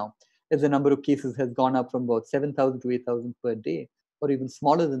seeing now, as the number of cases has gone up from about 7,000 to 8,000 per day, or even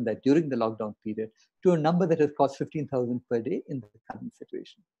smaller than that during the lockdown period, to a number that has crossed 15,000 per day in the current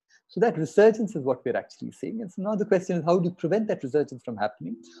situation. So that resurgence is what we're actually seeing. And so now the question is, how do you prevent that resurgence from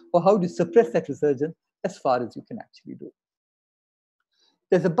happening? Or how do you suppress that resurgence as far as you can actually do?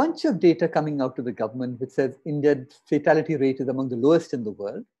 There's a bunch of data coming out to the government which says India's fatality rate is among the lowest in the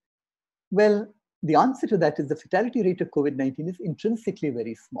world. Well, the answer to that is the fatality rate of COVID-19 is intrinsically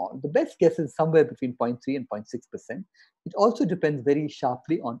very small. The best guess is somewhere between 0.3 and 0.6%. It also depends very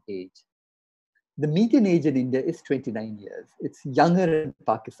sharply on age. The median age in India is 29 years. It's younger in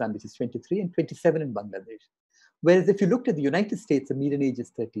Pakistan, which is 23, and 27 in Bangladesh. Whereas if you looked at the United States, the median age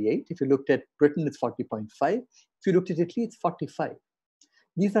is 38. If you looked at Britain, it's 40.5. If you looked at Italy, it's 45.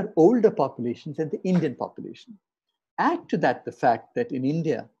 These are older populations than the Indian population. Add to that the fact that in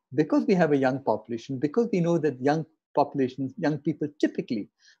India, because we have a young population, because we know that young people typically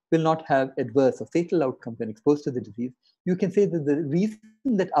will not have adverse or fatal outcomes when exposed to the disease, you can say that the reason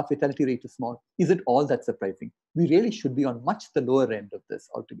that our fatality rate is small isn't all that surprising. We really should be on much the lower end of this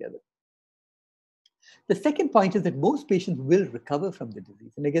altogether. The second point is that most patients will recover from the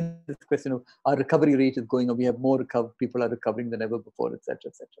disease. And again, this question of our recovery rate is going up, we have more people are recovering than ever before, et cetera,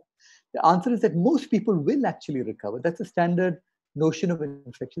 et cetera. The answer is that most people will actually recover. That's a standard notion of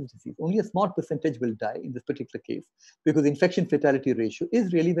infectious disease. Only a small percentage will die in this particular case because the infection fatality ratio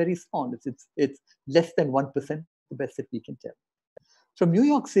is really very small. It's less than 1%, the best that we can tell. From New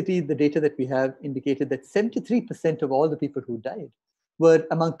York City, the data that we have indicated that 73% of all the people who died were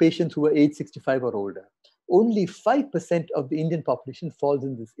among patients who were age 65 or older. Only 5% of the Indian population falls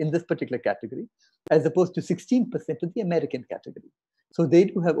in this particular category, as opposed to 16% of the American category. So they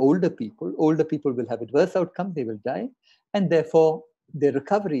do have older people. Older people will have adverse outcomes, they will die, and therefore their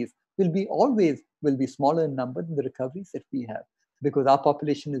recoveries will be smaller in number than the recoveries that we have, because our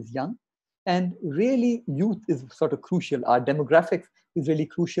population is young. And really, youth is sort of crucial. Our demographics is really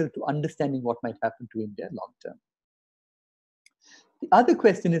crucial to understanding what might happen to India long term. The other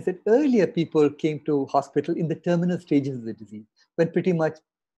question is that earlier people came to hospital in the terminal stages of the disease, when pretty much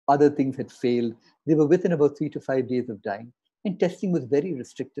other things had failed. They were within about 3 to 5 days of dying, and testing was very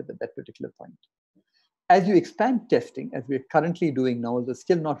restrictive at that particular point. As you expand testing, as we're currently doing now, although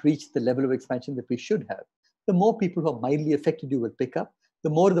still not reached the level of expansion that we should have, the more people who are mildly affected you will pick up, the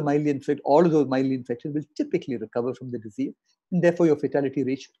more the mildly infected, all of those mildly infected will typically recover from the disease, and therefore your fatality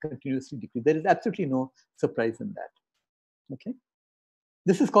rate should continuously decrease. There is absolutely no surprise in that. Okay.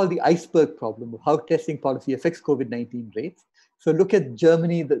 This is called the iceberg problem of how testing policy affects COVID-19 rates. So look at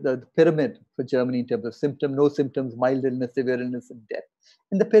Germany, the pyramid for Germany in terms of symptom, no symptoms, mild illness, severe illness, and death.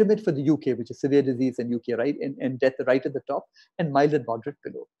 And the pyramid for the UK, which is severe disease and UK, right? And death right at the top, and mild and moderate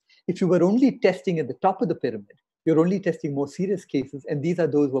below. If you were only testing at the top of the pyramid, you're only testing more serious cases, and these are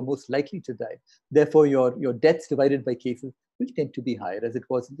those who are most likely to die. Therefore, your deaths divided by cases will tend to be higher, as it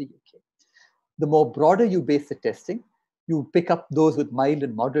was in the UK. The more broader you base the testing, you pick up those with mild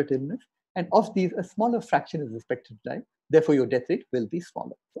and moderate illness, and of these, a smaller fraction is expected to die. Therefore, your death rate will be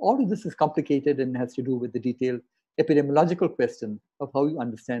smaller. So all of this is complicated and has to do with the detailed epidemiological question of how you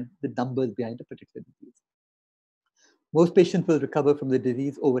understand the numbers behind a particular disease. Most patients will recover from the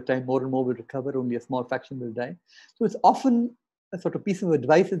disease over time. More and more will recover. Only a small fraction will die. So it's often a sort of piece of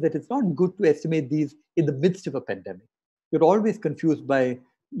advice is that it's not good to estimate these in the midst of a pandemic. You're always confused by,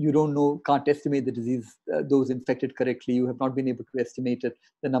 you don't know, can't estimate the disease, those infected correctly. You have not been able to estimate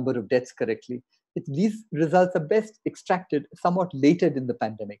the number of deaths correctly. These results are best extracted somewhat later in the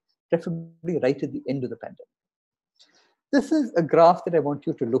pandemic, preferably right at the end of the pandemic. This is a graph that I want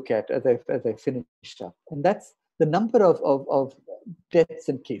you to look at as I finish up, and that's the number of deaths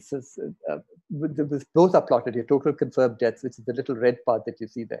and cases. Those are plotted here, total confirmed deaths, which is the little red part that you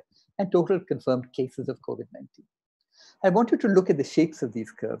see there, and total confirmed cases of COVID-19. I want you to look at the shapes of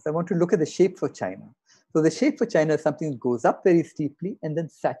these curves. I want to look at the shape for China. So the shape for China is something that goes up very steeply and then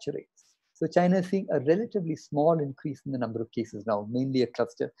saturates. So China is seeing a relatively small increase in the number of cases now, mainly a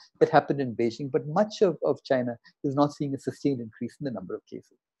cluster that happened in Beijing, but much of China is not seeing a sustained increase in the number of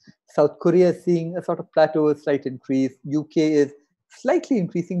cases. South Korea is seeing a sort of plateau, a slight increase. UK is slightly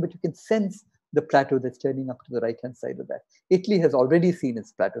increasing, but you can sense the plateau that's turning up to the right-hand side of that. Italy has already seen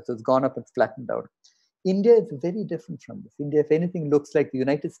its plateau, so it's gone up and flattened out. India is very different from this. India, if anything, looks like the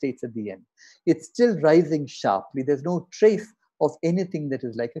United States at the end. It's still rising sharply. There's no trace of anything that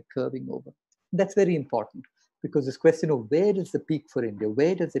is like a curving over. That's very important, because this question of where is the peak for India,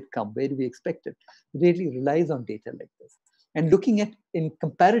 where does it come, where do we expect it, really relies on data like this. And looking at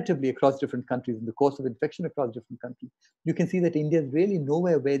comparatively across different countries, in the course of infection across different countries, you can see that India is really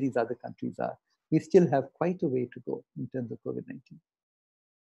nowhere where these other countries are. We still have quite a way to go in terms of COVID-19.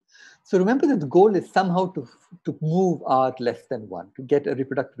 So remember that the goal is somehow to move R less than 1, to get a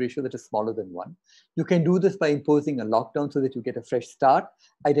reproductive ratio that is smaller than 1. You can do this by imposing a lockdown so that you get a fresh start,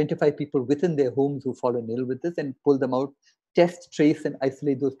 identify people within their homes who've fallen ill with this and pull them out, test, trace, and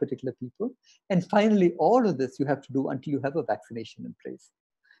isolate those particular people. And finally, all of this you have to do until you have a vaccination in place.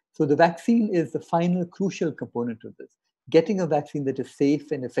 So the vaccine is the final crucial component of this. Getting a vaccine that is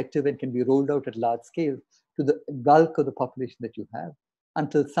safe and effective and can be rolled out at large scale to the bulk of the population that you have,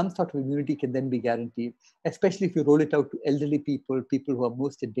 until some sort of immunity can then be guaranteed, especially if you roll it out to elderly people, people who are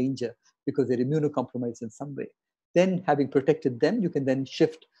most in danger because they're immunocompromised in some way. Then, having protected them, you can then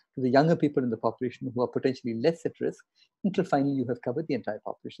shift to the younger people in the population who are potentially less at risk, until finally you have covered the entire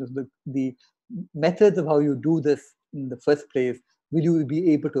population. So the methods of how you do this in the first place, will you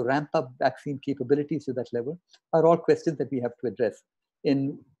be able to ramp up vaccine capabilities to that level, are all questions that we have to address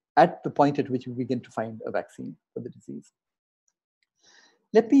at the point at which we begin to find a vaccine for the disease.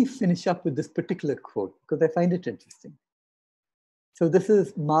 Let me finish up with this particular quote, because I find it interesting. So this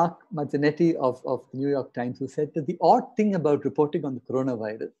is Mark Mazzanetti of the New York Times, who said that the odd thing about reporting on the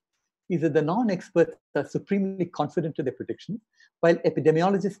coronavirus is that the non-experts are supremely confident in their predictions, while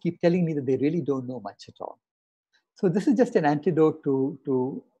epidemiologists keep telling me that they really don't know much at all. So this is just an antidote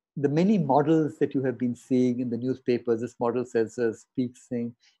to the many models that you have been seeing in the newspapers. This model says, speaks,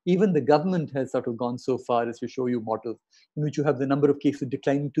 saying, even the government has sort of gone so far as to show you models in which you have the number of cases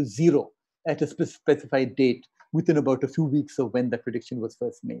declining to 0 at a specified date within about a few weeks of when that prediction was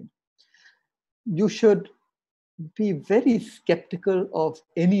first made. You should be very skeptical of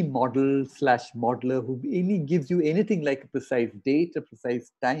any model/modeler who gives you anything like a precise date, a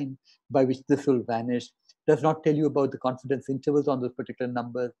precise time by which this will vanish, does not tell you about the confidence intervals on those particular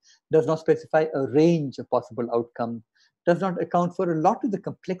numbers, does not specify a range of possible outcomes, does not account for a lot of the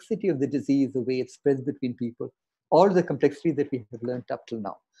complexity of the disease, the way it spreads between people, all the complexity that we have learned up till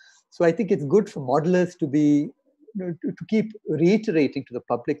now. So I think it's good for modelers to be, to keep reiterating to the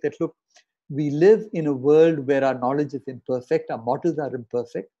public that, look, we live in a world where our knowledge is imperfect, our models are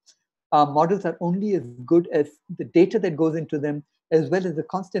imperfect. Our models are only as good as the data that goes into them, as well as the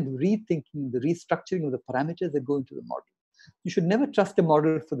constant rethinking, the restructuring of the parameters that go into the model. You should never trust a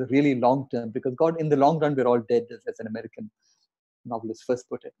model for the really long term, because God, in the long run, we're all dead, as an American novelist first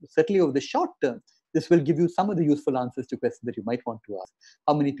put it. But certainly over the short term, this will give you some of the useful answers to questions that you might want to ask.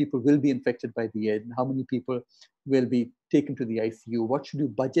 How many people will be infected by the end? How many people will be taken to the ICU? What should you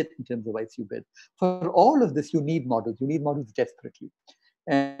budget in terms of ICU beds? For all of this, you need models. You need models desperately.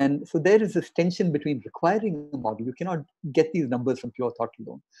 And so there is this tension between requiring a model. You cannot get these numbers from pure thought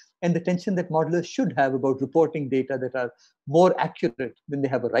alone. And the tension that modelers should have about reporting data that are more accurate than they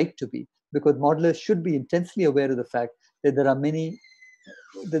have a right to be, because modelers should be intensely aware of the fact that there are many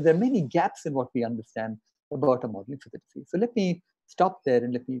gaps in what we understand about a modeling for the disease. So let me stop there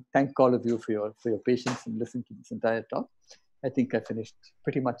and let me thank all of you for your patience and listening to this entire talk. I think I finished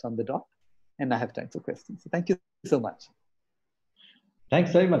pretty much on the dot, and I have time for questions. So thank you so much.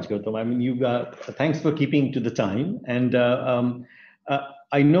 Thanks very much, Gautam. I mean, thanks for keeping to the time. And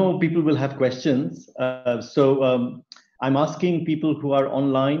I know people will have questions. So I'm asking people who are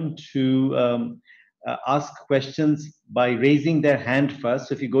online to ask questions by raising their hand first.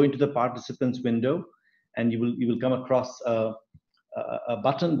 So if you go into the participants window, and you will come across a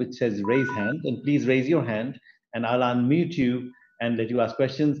button which says raise hand, and please raise your hand, and I'll unmute you and let you ask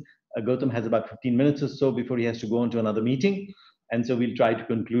questions. Gautam has about 15 minutes or so before he has to go on to another meeting. And so we'll try to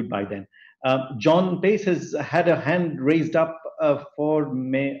conclude by then. John Pace has had a hand raised up for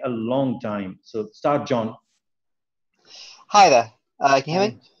a long time. So start, John. Hi there. Can you hear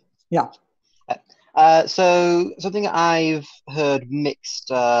me? Yeah. So something I've heard mixed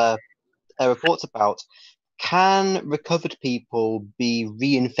reports about, can recovered people be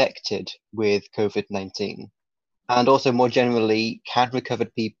reinfected with COVID-19? And also more generally, can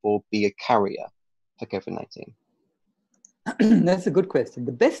recovered people be a carrier for COVID-19? That's a good question.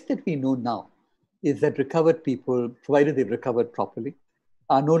 The best that we know now is that recovered people, provided they've recovered properly,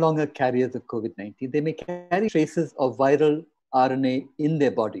 are no longer carriers of COVID-19. They may carry traces of viral RNA in their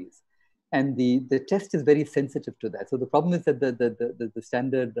bodies. And the test is very sensitive to that. So the problem is that the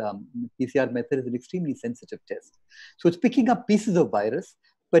standard PCR method is an extremely sensitive test. So it's picking up pieces of virus,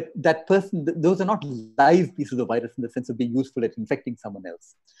 but that person, those are not live pieces of virus in the sense of being useful at infecting someone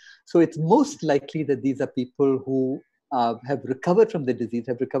else. So it's most likely that these are people who have recovered from the disease,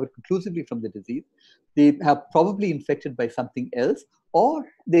 have recovered conclusively from the disease. They have probably infected by something else, or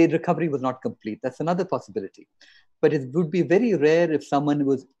their recovery was not complete. That's another possibility. But it would be very rare if someone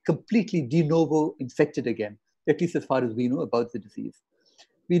was completely de novo infected again, at least as far as we know about the disease.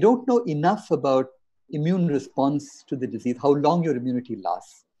 We don't know enough about immune response to the disease, how long your immunity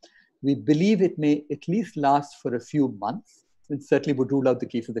lasts. We believe it may at least last for a few months. It certainly would rule out the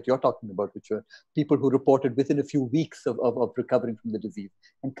cases that you're talking about, which were people who reported within a few weeks of recovering from the disease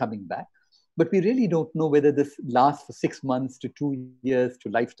and coming back. But we really don't know whether this lasts for 6 months to 2 years to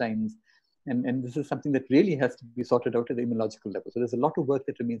lifetimes. And this is something that really has to be sorted out at the immunological level. So there's a lot of work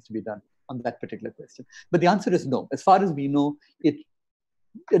that remains to be done on that particular question. But the answer is no. As far as we know, it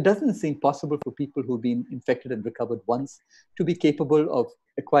doesn't seem possible for people who've been infected and recovered once to be capable of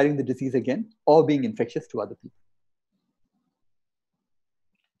acquiring the disease again or being infectious to other people.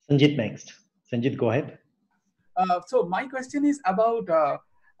 Sanjit next. Sanjit, go ahead. So my question is about,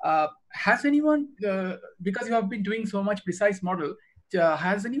 has anyone, because you have been doing so much precise model,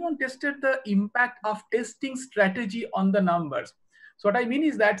 has anyone tested the impact of testing strategy on the numbers? So what I mean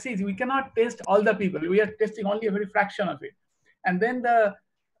is that, see, we cannot test all the people. We are testing only a very fraction of it. And then the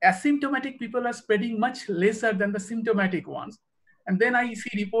asymptomatic people are spreading much lesser than the symptomatic ones. And then I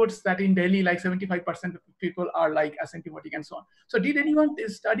see reports that in Delhi, like 75% of people are like asymptomatic and so on. So did anyone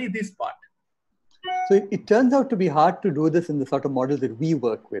study this part? So it turns out to be hard to do this in the sort of models that we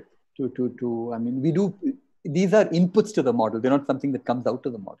work with. I mean, we do, these are inputs to the model. They're not something that comes out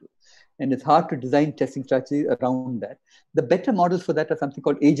of the model. And it's hard to design testing strategies around that. The better models for that are something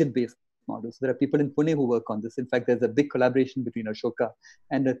called agent-based models. There are people in Pune who work on this. In fact, there's a big collaboration between Ashoka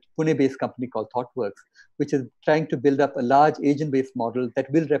and a Pune-based company called ThoughtWorks, which is trying to build up a large agent-based model that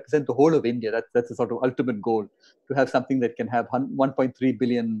will represent the whole of India. That's a sort of ultimate goal, to have something that can have 1.3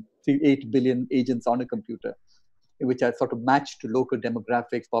 billion, 8 billion agents on a computer, which are sort of matched to local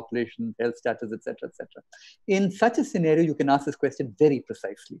demographics, population, health status, etc., etc. In such a scenario, you can ask this question very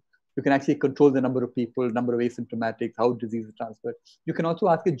precisely. You can actually control the number of people, number of asymptomatics, how disease is transferred. You can also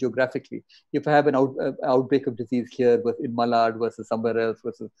ask it geographically. If I have an outbreak of disease here in Malad versus somewhere else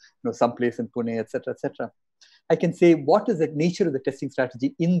versus someplace in Pune, etc., etc. I can say what is the nature of the testing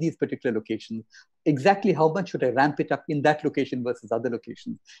strategy in these particular locations, exactly how much should I ramp it up in that location versus other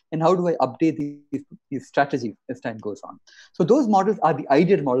locations, and how do I update these strategies as time goes on. So those models are the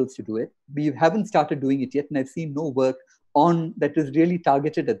ideal models to do it. We haven't started doing it yet, and I've seen no work on that is really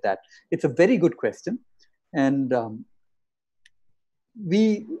targeted at that. It's a very good question. And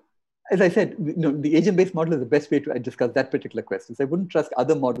as I said, the agent-based model is the best way to discuss that particular question. So I wouldn't trust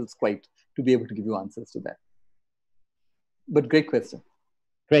other models quite to be able to give you answers to that. But great question.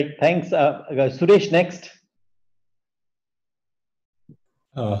 Great, thanks. Suresh, next.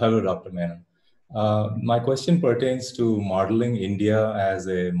 Hello, Dr. Menon. My question pertains to modeling India as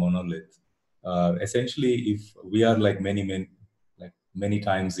a monolith. Essentially, if we are like many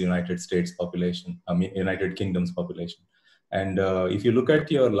times the United States population, United Kingdom's population, and if you look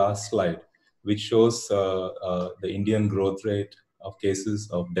at your last slide, which shows the Indian growth rate of cases,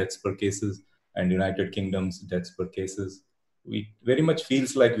 of deaths per cases, and United Kingdom's deaths per cases, it very much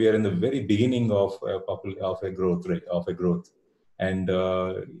feels like we are in the very beginning of a growth rate, And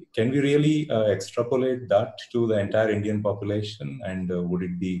can we really extrapolate that to the entire Indian population? And would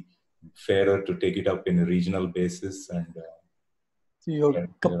it be fairer to take it up in a regional basis? And so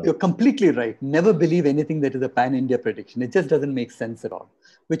you're completely right. Never believe anything that is a pan-India prediction. It just doesn't make sense at all.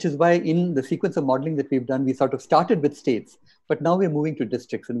 Which is why in the sequence of modeling that we've done, we sort of started with states, but now we're moving to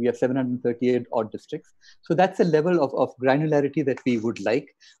districts, and we have 738 odd districts. So that's a level of granularity that we would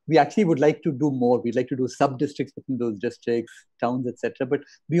like. We actually would like to do more. We'd like to do sub-districts within those districts, towns, etc. But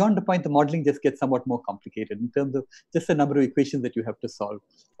beyond the point, the modeling just gets somewhat more complicated in terms of just the number of equations that you have to solve.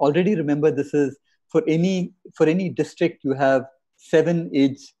 Already remember, this is for any district, you have 7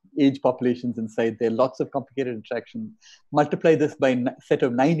 age populations inside there, lots of complicated interactions. Multiply this by a set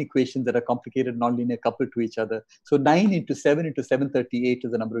of 9 equations that are complicated, non-linear, coupled to each other. So 9 into 7 into 738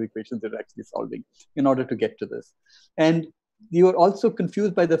 is the number of equations that you're actually solving in order to get to this. And you are also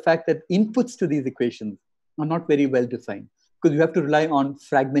confused by the fact that inputs to these equations are not very well defined, because you have to rely on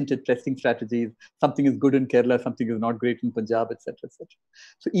fragmented testing strategies. Something is good in Kerala, something is not great in Punjab, etc., etc.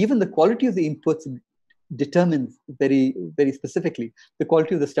 So even the quality of the inputs determines very, very specifically the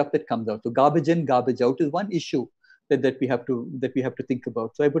quality of the stuff that comes out. So garbage in, garbage out is one issue that we have to think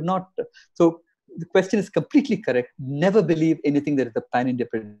about. So I would not. So the question is completely correct. Never believe anything that is a pan-India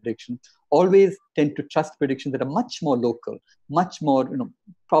prediction. Always tend to trust predictions that are much more local, much more,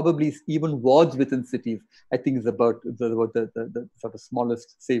 probably even wards within cities. I think is about the sort of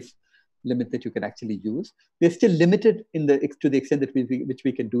smallest safe limit that you can actually use. We're still limited to the extent that which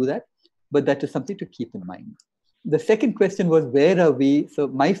we can do that. But that is something to keep in mind. The second question was, where are we? So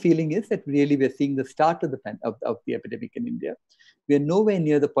my feeling is that really we're seeing the start of the epidemic in India. We are nowhere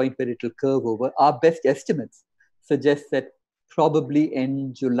near the point where it will curve over. Our best estimates suggest that probably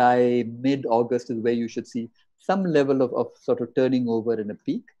in July, mid-August is where you should see some level of sort of turning over in a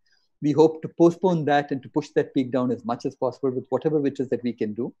peak. We hope to postpone that and to push that peak down as much as possible with whatever which is that we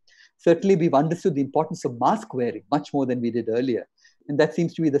can do. Certainly, we've understood the importance of mask wearing much more than we did earlier. And that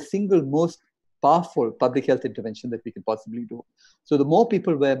seems to be the single most powerful public health intervention that we can possibly do. So the more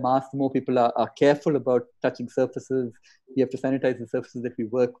people wear masks, the more people are careful about touching surfaces. We have to sanitize the surfaces that we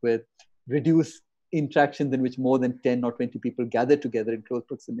work with, reduce interactions in which more than 10 or 20 people gather together in close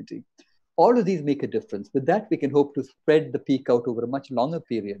proximity. All of these make a difference. With that, we can hope to spread the peak out over a much longer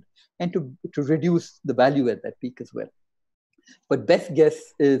period and to reduce the value at that peak as well. But best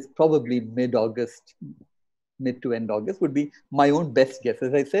guess is probably mid-August, mid to end August would be my own best guess.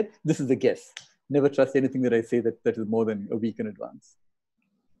 As I said, this is a guess. Never trust anything that I say that is more than a week in advance.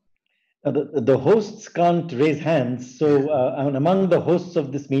 The hosts can't raise hands. So among the hosts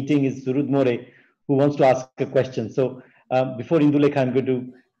of this meeting is Surud More, who wants to ask a question. So before Indulekha, I'm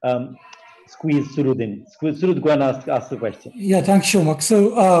going to squeeze Surud in. Surud, go and ask the question. Yeah, thanks, Shomak.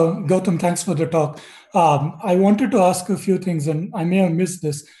 So Gautam, thanks for the talk. I wanted to ask a few things, and I may have missed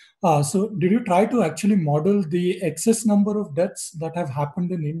this. So did you try to actually model the excess number of deaths that have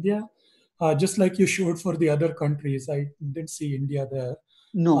happened in India? Just like you showed for the other countries. I didn't see India there.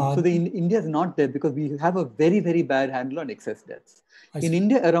 No, so India is not there because we have a very, very bad handle on excess deaths. In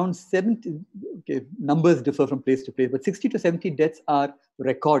India, around 70, numbers differ from place to place, but 60 to 70 deaths are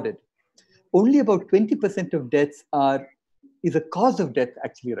recorded. Only about 20% of deaths is a cause of death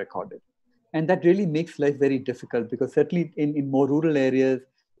actually recorded. And that really makes life very difficult because certainly in more rural areas,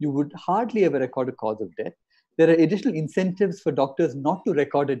 you would hardly ever record a cause of death. There are additional incentives for doctors not to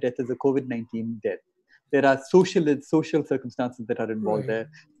record a death as a COVID-19 death. There are social circumstances that are involved there.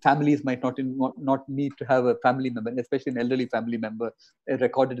 Families might not need to have a family member, especially an elderly family member,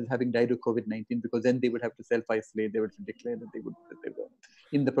 recorded as having died of COVID-19, because then they would have to self-isolate. They would declare that they were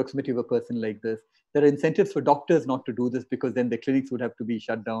in the proximity of a person like this. There are incentives for doctors not to do this, because then the clinics would have to be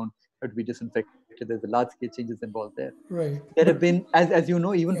shut down, have to be disinfected. There's a large-scale changes involved there. Right. There have been, as you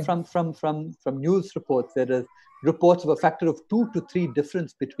know, even from news reports, there is reports of a factor of 2 to 3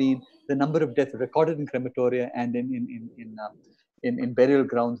 difference between the number of deaths recorded in crematoria and in burial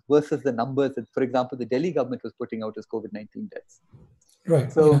grounds versus the numbers that, for example, the Delhi government was putting out as COVID-19 deaths.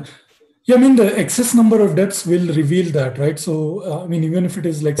 Right. So, yeah, I mean, the excess number of deaths will reveal that, right? So, I mean, even if it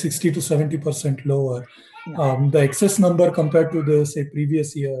is like 60 to 70% lower, the excess number compared to the, say,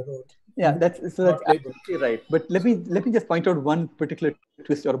 previous year. That's absolutely right. But let me just point out one particular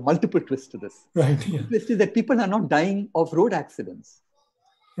twist, or multiple twists to this. Right. Yeah. The twist is that people are not dying of road accidents.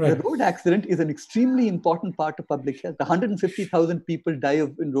 Right. The road accident is an extremely important part of public health. 150,000 people die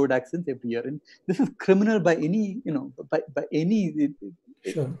in road accidents every year, and this is criminal by any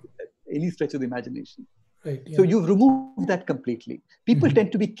any stretch of the imagination. Right, yeah. So you've removed that completely. People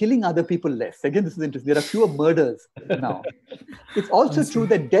tend to be killing other people less. Again, this is interesting. There are fewer murders now. It's also true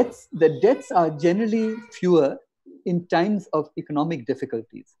that deaths are generally fewer in times of economic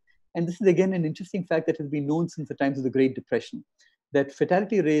difficulties. And this is again an interesting fact that has been known since the times of the Great Depression, that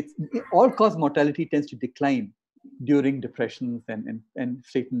fatality rates, all-cause mortality tends to decline during depressions and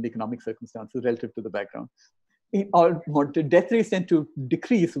straitened economic circumstances relative to the background. Death rates tend to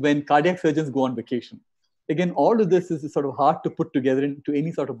decrease when cardiac surgeons go on vacation. Again, all of this is sort of hard to put together into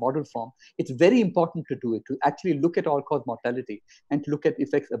any sort of model form. It's very important to do it, to actually look at all-cause mortality and to look at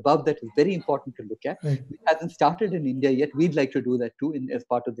effects above that is very important to look at. Right. It hasn't started in India yet. We'd like to do that too as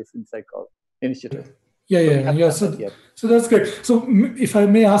part of this INDSCI initiative. Yeah. So that's great. So if I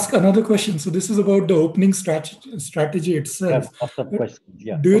may ask another question. So this is about the opening strategy itself.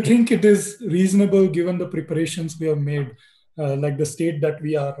 Do you think it is reasonable, given the preparations we have made, like the state that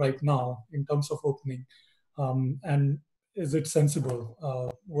we are right now in terms of opening? And is it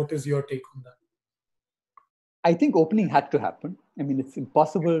sensible? What is your take on that? I think opening had to happen. I mean, it's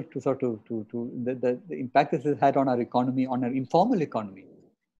impossible to sort of the impact this has had on our economy, on our informal economy,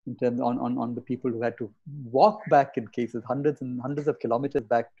 in terms on the people who had to walk back in cases hundreds and hundreds of kilometers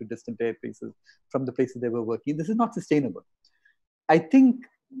back to distant places from the places they were working. This is not sustainable. I think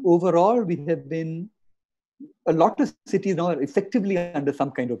overall we have been, a lot of cities now are effectively under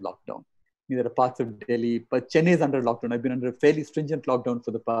some kind of lockdown. There are parts of Delhi, but Chennai is under lockdown. I've been under a fairly stringent lockdown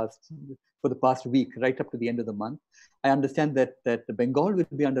for the past week, right up to the end of the month. I understand that Bengal will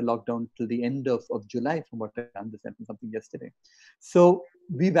be under lockdown till the end of July, from what I understand from something yesterday. So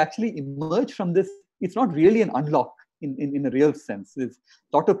we've actually emerged from this. It's not really an unlock in a real sense. There's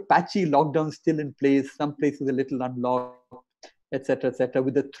a lot of patchy lockdowns still in place, some places a little unlocked, etc.,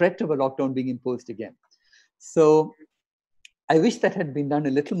 with the threat of a lockdown being imposed again. So I wish that had been done a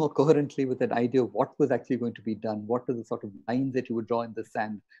little more coherently, with an idea of what was actually going to be done. What are the sort of lines that you would draw in the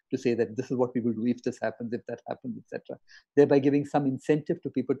sand to say that this is what we will do if this happens, if that happens, etc. Thereby giving some incentive to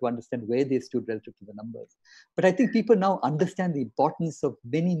people to understand where they stood relative to the numbers. But I think people now understand the importance of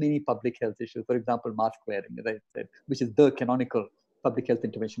many, many public health issues. For example, mask wearing, as I said, which is the canonical public health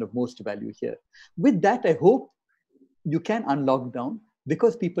intervention of most value here. With that, I hope you can unlock down,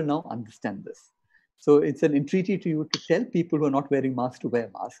 because people now understand this. So it's an entreaty to you to tell people who are not wearing masks to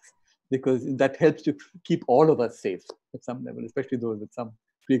wear masks, because that helps to keep all of us safe at some level, especially those with some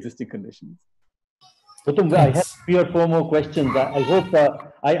pre-existing conditions. Gautam, I have 3 or 4 more questions. I hope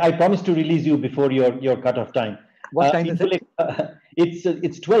I promise to release you before your cutoff time. What time is it?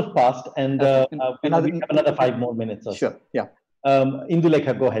 It's 12 past, and we have another 5 more minutes. Or sure. Yeah.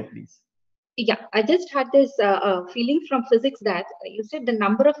 Indulekha, go ahead, please. Yeah, I just had this feeling from physics that you said the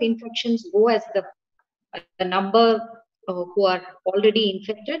number of infections go as the number who are already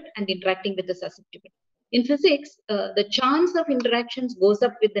infected and interacting with the susceptible. In physics, the chance of interactions goes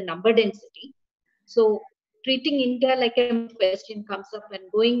up with the number density. So treating India like a question comes up, and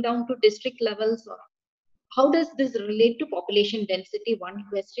going down to district levels, or how does this relate to population density? One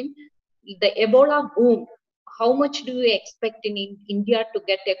question. The Ebola boom, how much do you expect in India to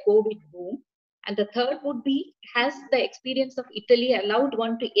get a COVID boom? And the third would be, has the experience of Italy allowed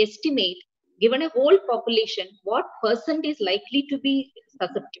one to estimate, given a whole population, what % is likely to be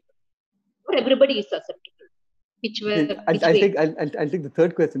susceptible? Or everybody is susceptible? I'll take the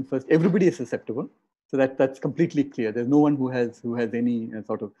third question first. Everybody is susceptible. So that's completely clear. There's no one who has any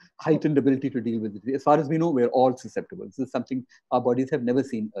sort of heightened ability to deal with it. As far as we know, we're all susceptible. This is something our bodies have never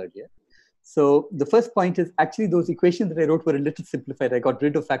seen earlier. So the first point is actually those equations that I wrote were a little simplified. I got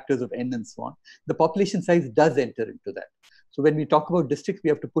rid of factors of n and so on. The population size does enter into that. So when we talk about districts, we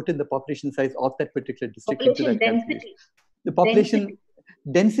have to put in the population size of that particular district into that calculation. The population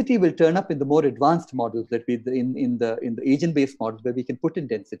density will turn up in the more advanced models that we in the agent-based models where we can put in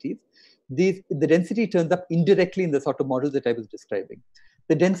densities. The density turns up indirectly in the sort of models that I was describing.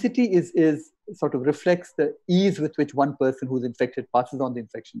 The density is sort of reflects the ease with which one person who's infected passes on the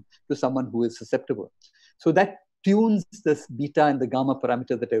infection to someone who is susceptible. So that tunes this beta and the gamma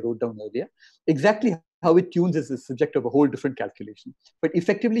parameters that I wrote down earlier. Exactly how it tunes is the subject of a whole different calculation. But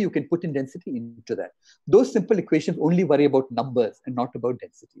effectively, you can put in density into that. Those simple equations only worry about numbers and not about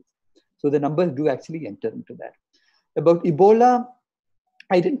densities. So the numbers do actually enter into that. About Ebola,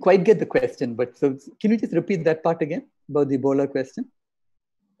 I didn't quite get the question, but so can you just repeat that part again about the Ebola question?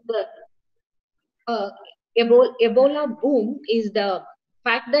 The Ebola boom is the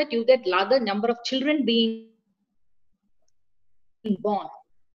fact that you get larger number of children being born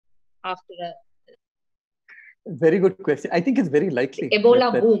after a very good question. I think it's very likely.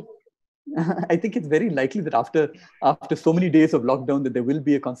 Ebola boom. I think it's very likely that after so many days of lockdown that there will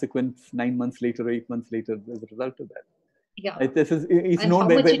be a consequence 9 months later or 8 months later as a result of that. Yeah, it's known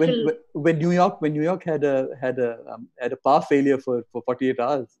when New York had a power failure for 48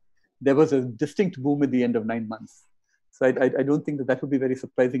 hours, there was a distinct boom at the end of 9 months. So I don't think that would be very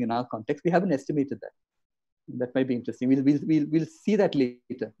surprising in our context. We haven't estimated that. That might be interesting. We'll see that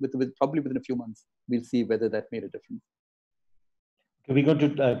later. Probably within a few months, we'll see whether that made a difference. We're going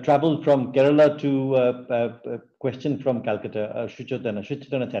to travel from Kerala to a question from Calcutta. Suchitana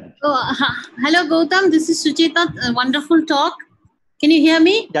Chatterjee. Hello, Gautam. This is Suchita. A wonderful talk. Can you hear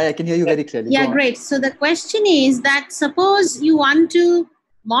me? Yeah, I can hear you very clearly. Yeah, great. So the question is that suppose you want to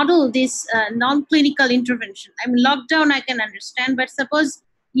model this non-clinical intervention. I mean, lockdown I can understand, but suppose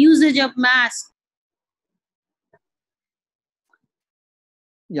usage of masks.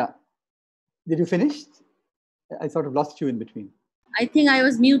 Yeah. Did you finish? I sort of lost you in between. I think I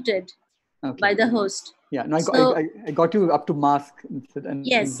was muted by the host. Yeah, no, I got you up to mask and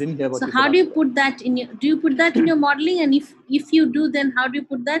yes. Didn't hear what so you how said do you put that in your, do you put that in your modeling? And if you do, then how do you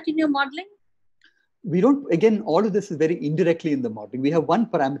put that in your modeling? We don't, again, all of this is very indirectly in the modeling. We have one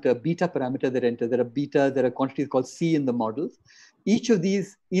parameter, beta parameter that enters. There are betas, there are quantities called C in the models. Each of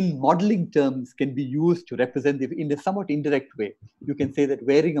these in modeling terms can be used to represent in a somewhat indirect way. You can say that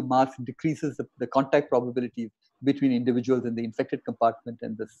wearing a mask decreases the contact probabilities between individuals in the infected compartment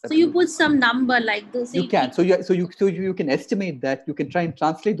and the. So you put some number like this. You can. So you can estimate that. You can try and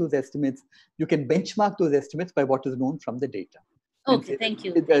translate those estimates. You can benchmark those estimates by what is known from the data. Okay, thank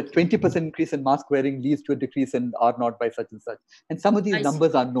you. A 20% increase in mask wearing leads to a decrease in R naught by such and such. And some of these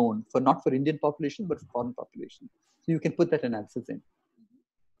numbers are known not for Indian population, but for foreign population. So you can put that analysis in.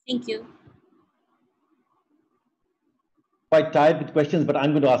 Thank you. Quite tired with questions, but I'm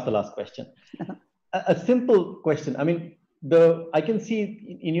going to ask the last question. A simple question. I mean, I can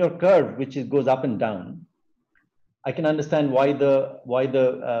see in your curve, which goes up and down. I can understand why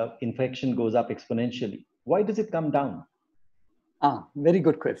the infection goes up exponentially. Why does it come down? Very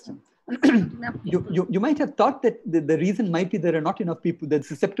good question. You might have thought that the reason might be there are not enough people, that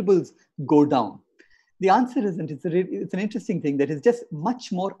susceptibles go down. The answer isn't. It's an interesting thing that is just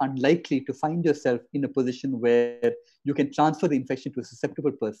much more unlikely to find yourself in a position where you can transfer the infection to a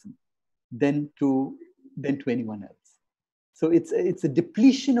susceptible person than to anyone else. So it's a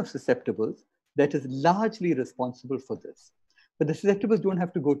depletion of susceptibles that is largely responsible for this. But the susceptibles don't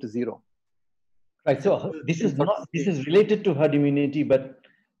have to go to zero. Right. So this is related to herd immunity, but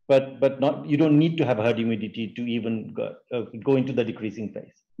not. You don't need to have herd immunity to even go into the decreasing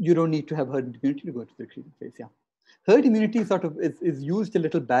phase. You don't need to have herd immunity to go into the decreasing phase. Yeah, herd immunity sort of is used a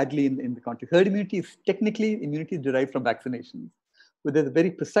little badly in the context. Herd immunity is technically immunity derived from vaccinations, but there's a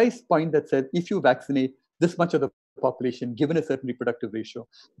very precise point that says if you vaccinate this much of the population, given a certain reproductive ratio,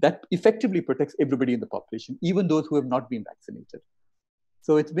 that effectively protects everybody in the population, even those who have not been vaccinated.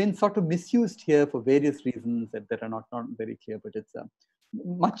 So it's been sort of misused here for various reasons that are not very clear. But it's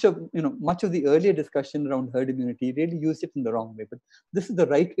much of the earlier discussion around herd immunity really used it in the wrong way. But this is the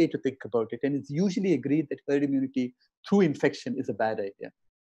right way to think about it, and it's usually agreed that herd immunity through infection is a bad idea.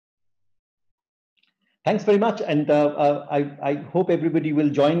 Thanks very much, and I hope everybody will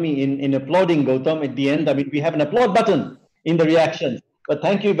join me in applauding Gautam at the end. I mean, we have an applaud button in the reactions. But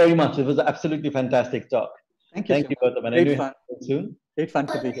thank you very much. It was an absolutely fantastic talk. Thank you, Gautam. And great fun. Soon. Great fun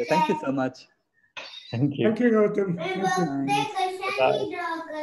to be here. Thank you so much. Thank you. Thank you, Gautam. Nice. Bye.